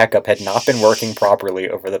database backup had not been working properly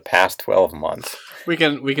over the past 12 months. We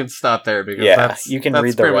can stop there because you can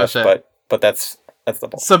read the rest, but that's the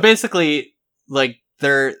ball. So basically,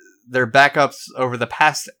 their backups over the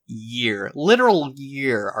past year, literal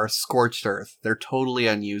year, are scorched earth. They're totally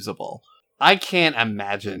unusable. I can't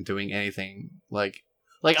imagine doing anything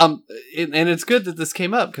and it's good that this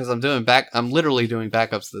came up because I'm literally doing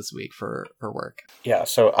backups this week for work. Yeah,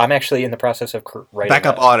 so I'm actually in the process of writing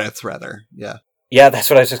backup audits, rather. Yeah. Yeah, that's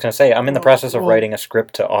what I was just going to say. I'm in the process of writing a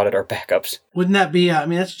script to audit our backups. Wouldn't that be,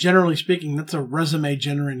 that's generally speaking, that's a resume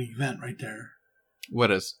generating event right there.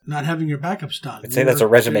 What is? Not having your backups done. I'd say that's a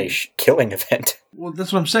resume killing event. Well,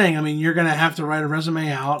 that's what I'm saying. I mean, you're going to have to write a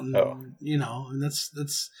resume out, and and that's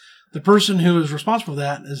the person who is responsible for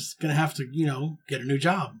that is going to have to, get a new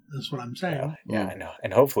job. That's what I'm saying. Yeah, I know.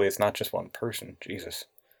 And hopefully it's not just one person. Jesus.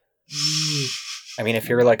 I mean, if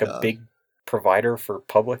you're like a big provider for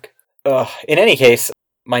public. In any case,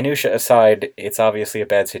 minutia aside, it's obviously a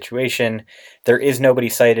bad situation. There is nobody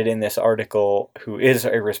cited in this article who is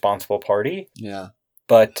a responsible party. Yeah.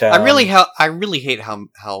 But I really hate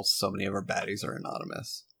how so many of our baddies are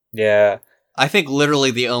anonymous. Yeah. I think literally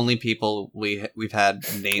the only people we've had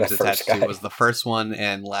names attached to was the first one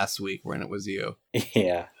and last week when it was you.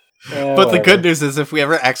 Yeah. But the good news is if we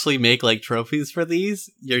ever actually make like trophies for these,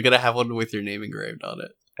 you're going to have one with your name engraved on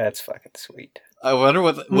it. That's fucking sweet. I wonder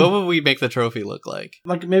what would we make the trophy look like?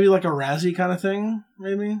 Like maybe like a Razzie kind of thing,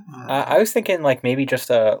 maybe? I was thinking like maybe just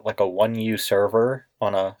a 1U server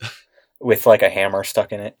with like a hammer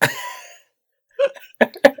stuck in it. Yeah,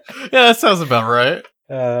 that sounds about right.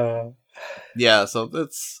 Yeah,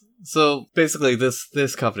 so basically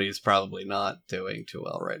this company is probably not doing too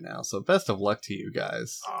well right now. So best of luck to you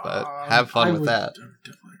guys. But have fun with that. I would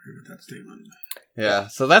definitely agree with that statement. Yeah,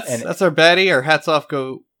 so that's our baddie.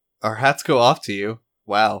 Our hats go off to you.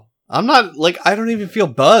 Wow. I'm not I don't even feel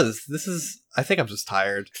buzzed. I think I'm just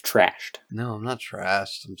tired. Trashed. No, I'm not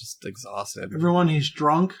trashed. I'm just exhausted. Everyone, he's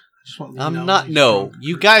drunk. I'm not. No,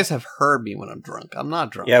 you guys have heard me when I'm drunk. I'm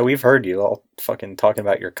not drunk. Yeah, we've heard you all fucking talking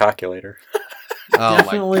about your calculator. Oh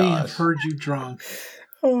definitely my gosh. have heard you drunk.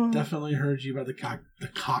 Definitely heard you about the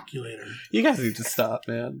calculator. You guys need to stop,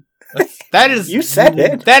 man. That is you said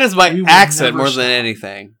it. That is my accent more than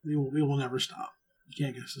anything. We will never stop. You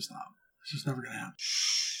can't get us to stop. It's just never gonna happen.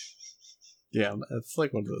 Yeah, it's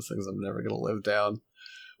like one of those things I'm never gonna live down.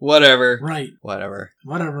 Whatever. Right. Whatever.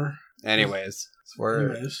 Anyways,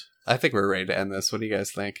 I think we're ready to end this. What do you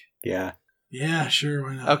guys think? Yeah. Yeah, sure.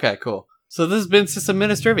 Why not? Okay, cool. So this has been System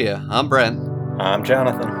Ministerivia. I'm Brent. I'm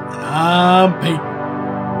Jonathan. I'm Peyton.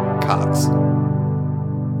 Cox.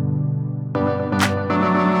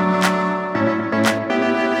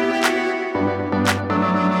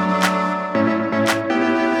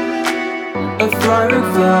 A thriving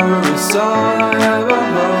flower is all I ever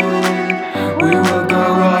hold. We will go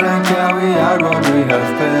on and carry out what we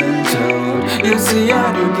have been told. You see,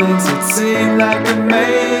 I do things that seem like they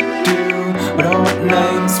make do, but I want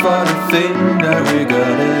names for the thing that we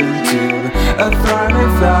got into. A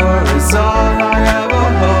thriving flower is all I ever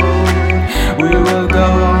hold. We will go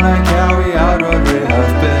on and carry out what we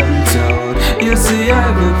have been told. You see,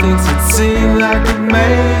 I do things that seem like they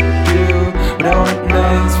make do, but I want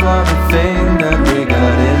names for the thing that we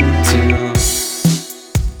got into.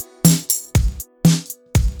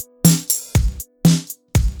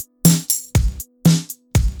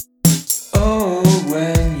 Oh,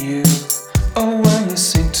 when you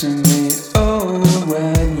sing to me. Oh,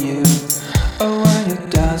 when you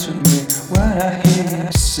dance with me. When I hear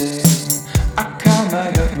you sing, I come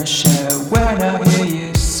out of my shell. When I hear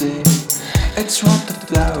you sing, it's what the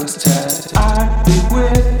flowers tell. I'll be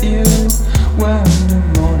with you when the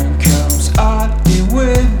morning comes. I'll be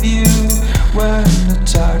with you when the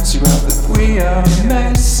tides are up. If we are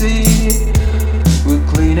messy, we'll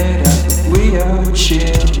clean it up. If we are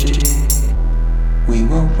chilly, we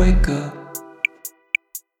won't wake up.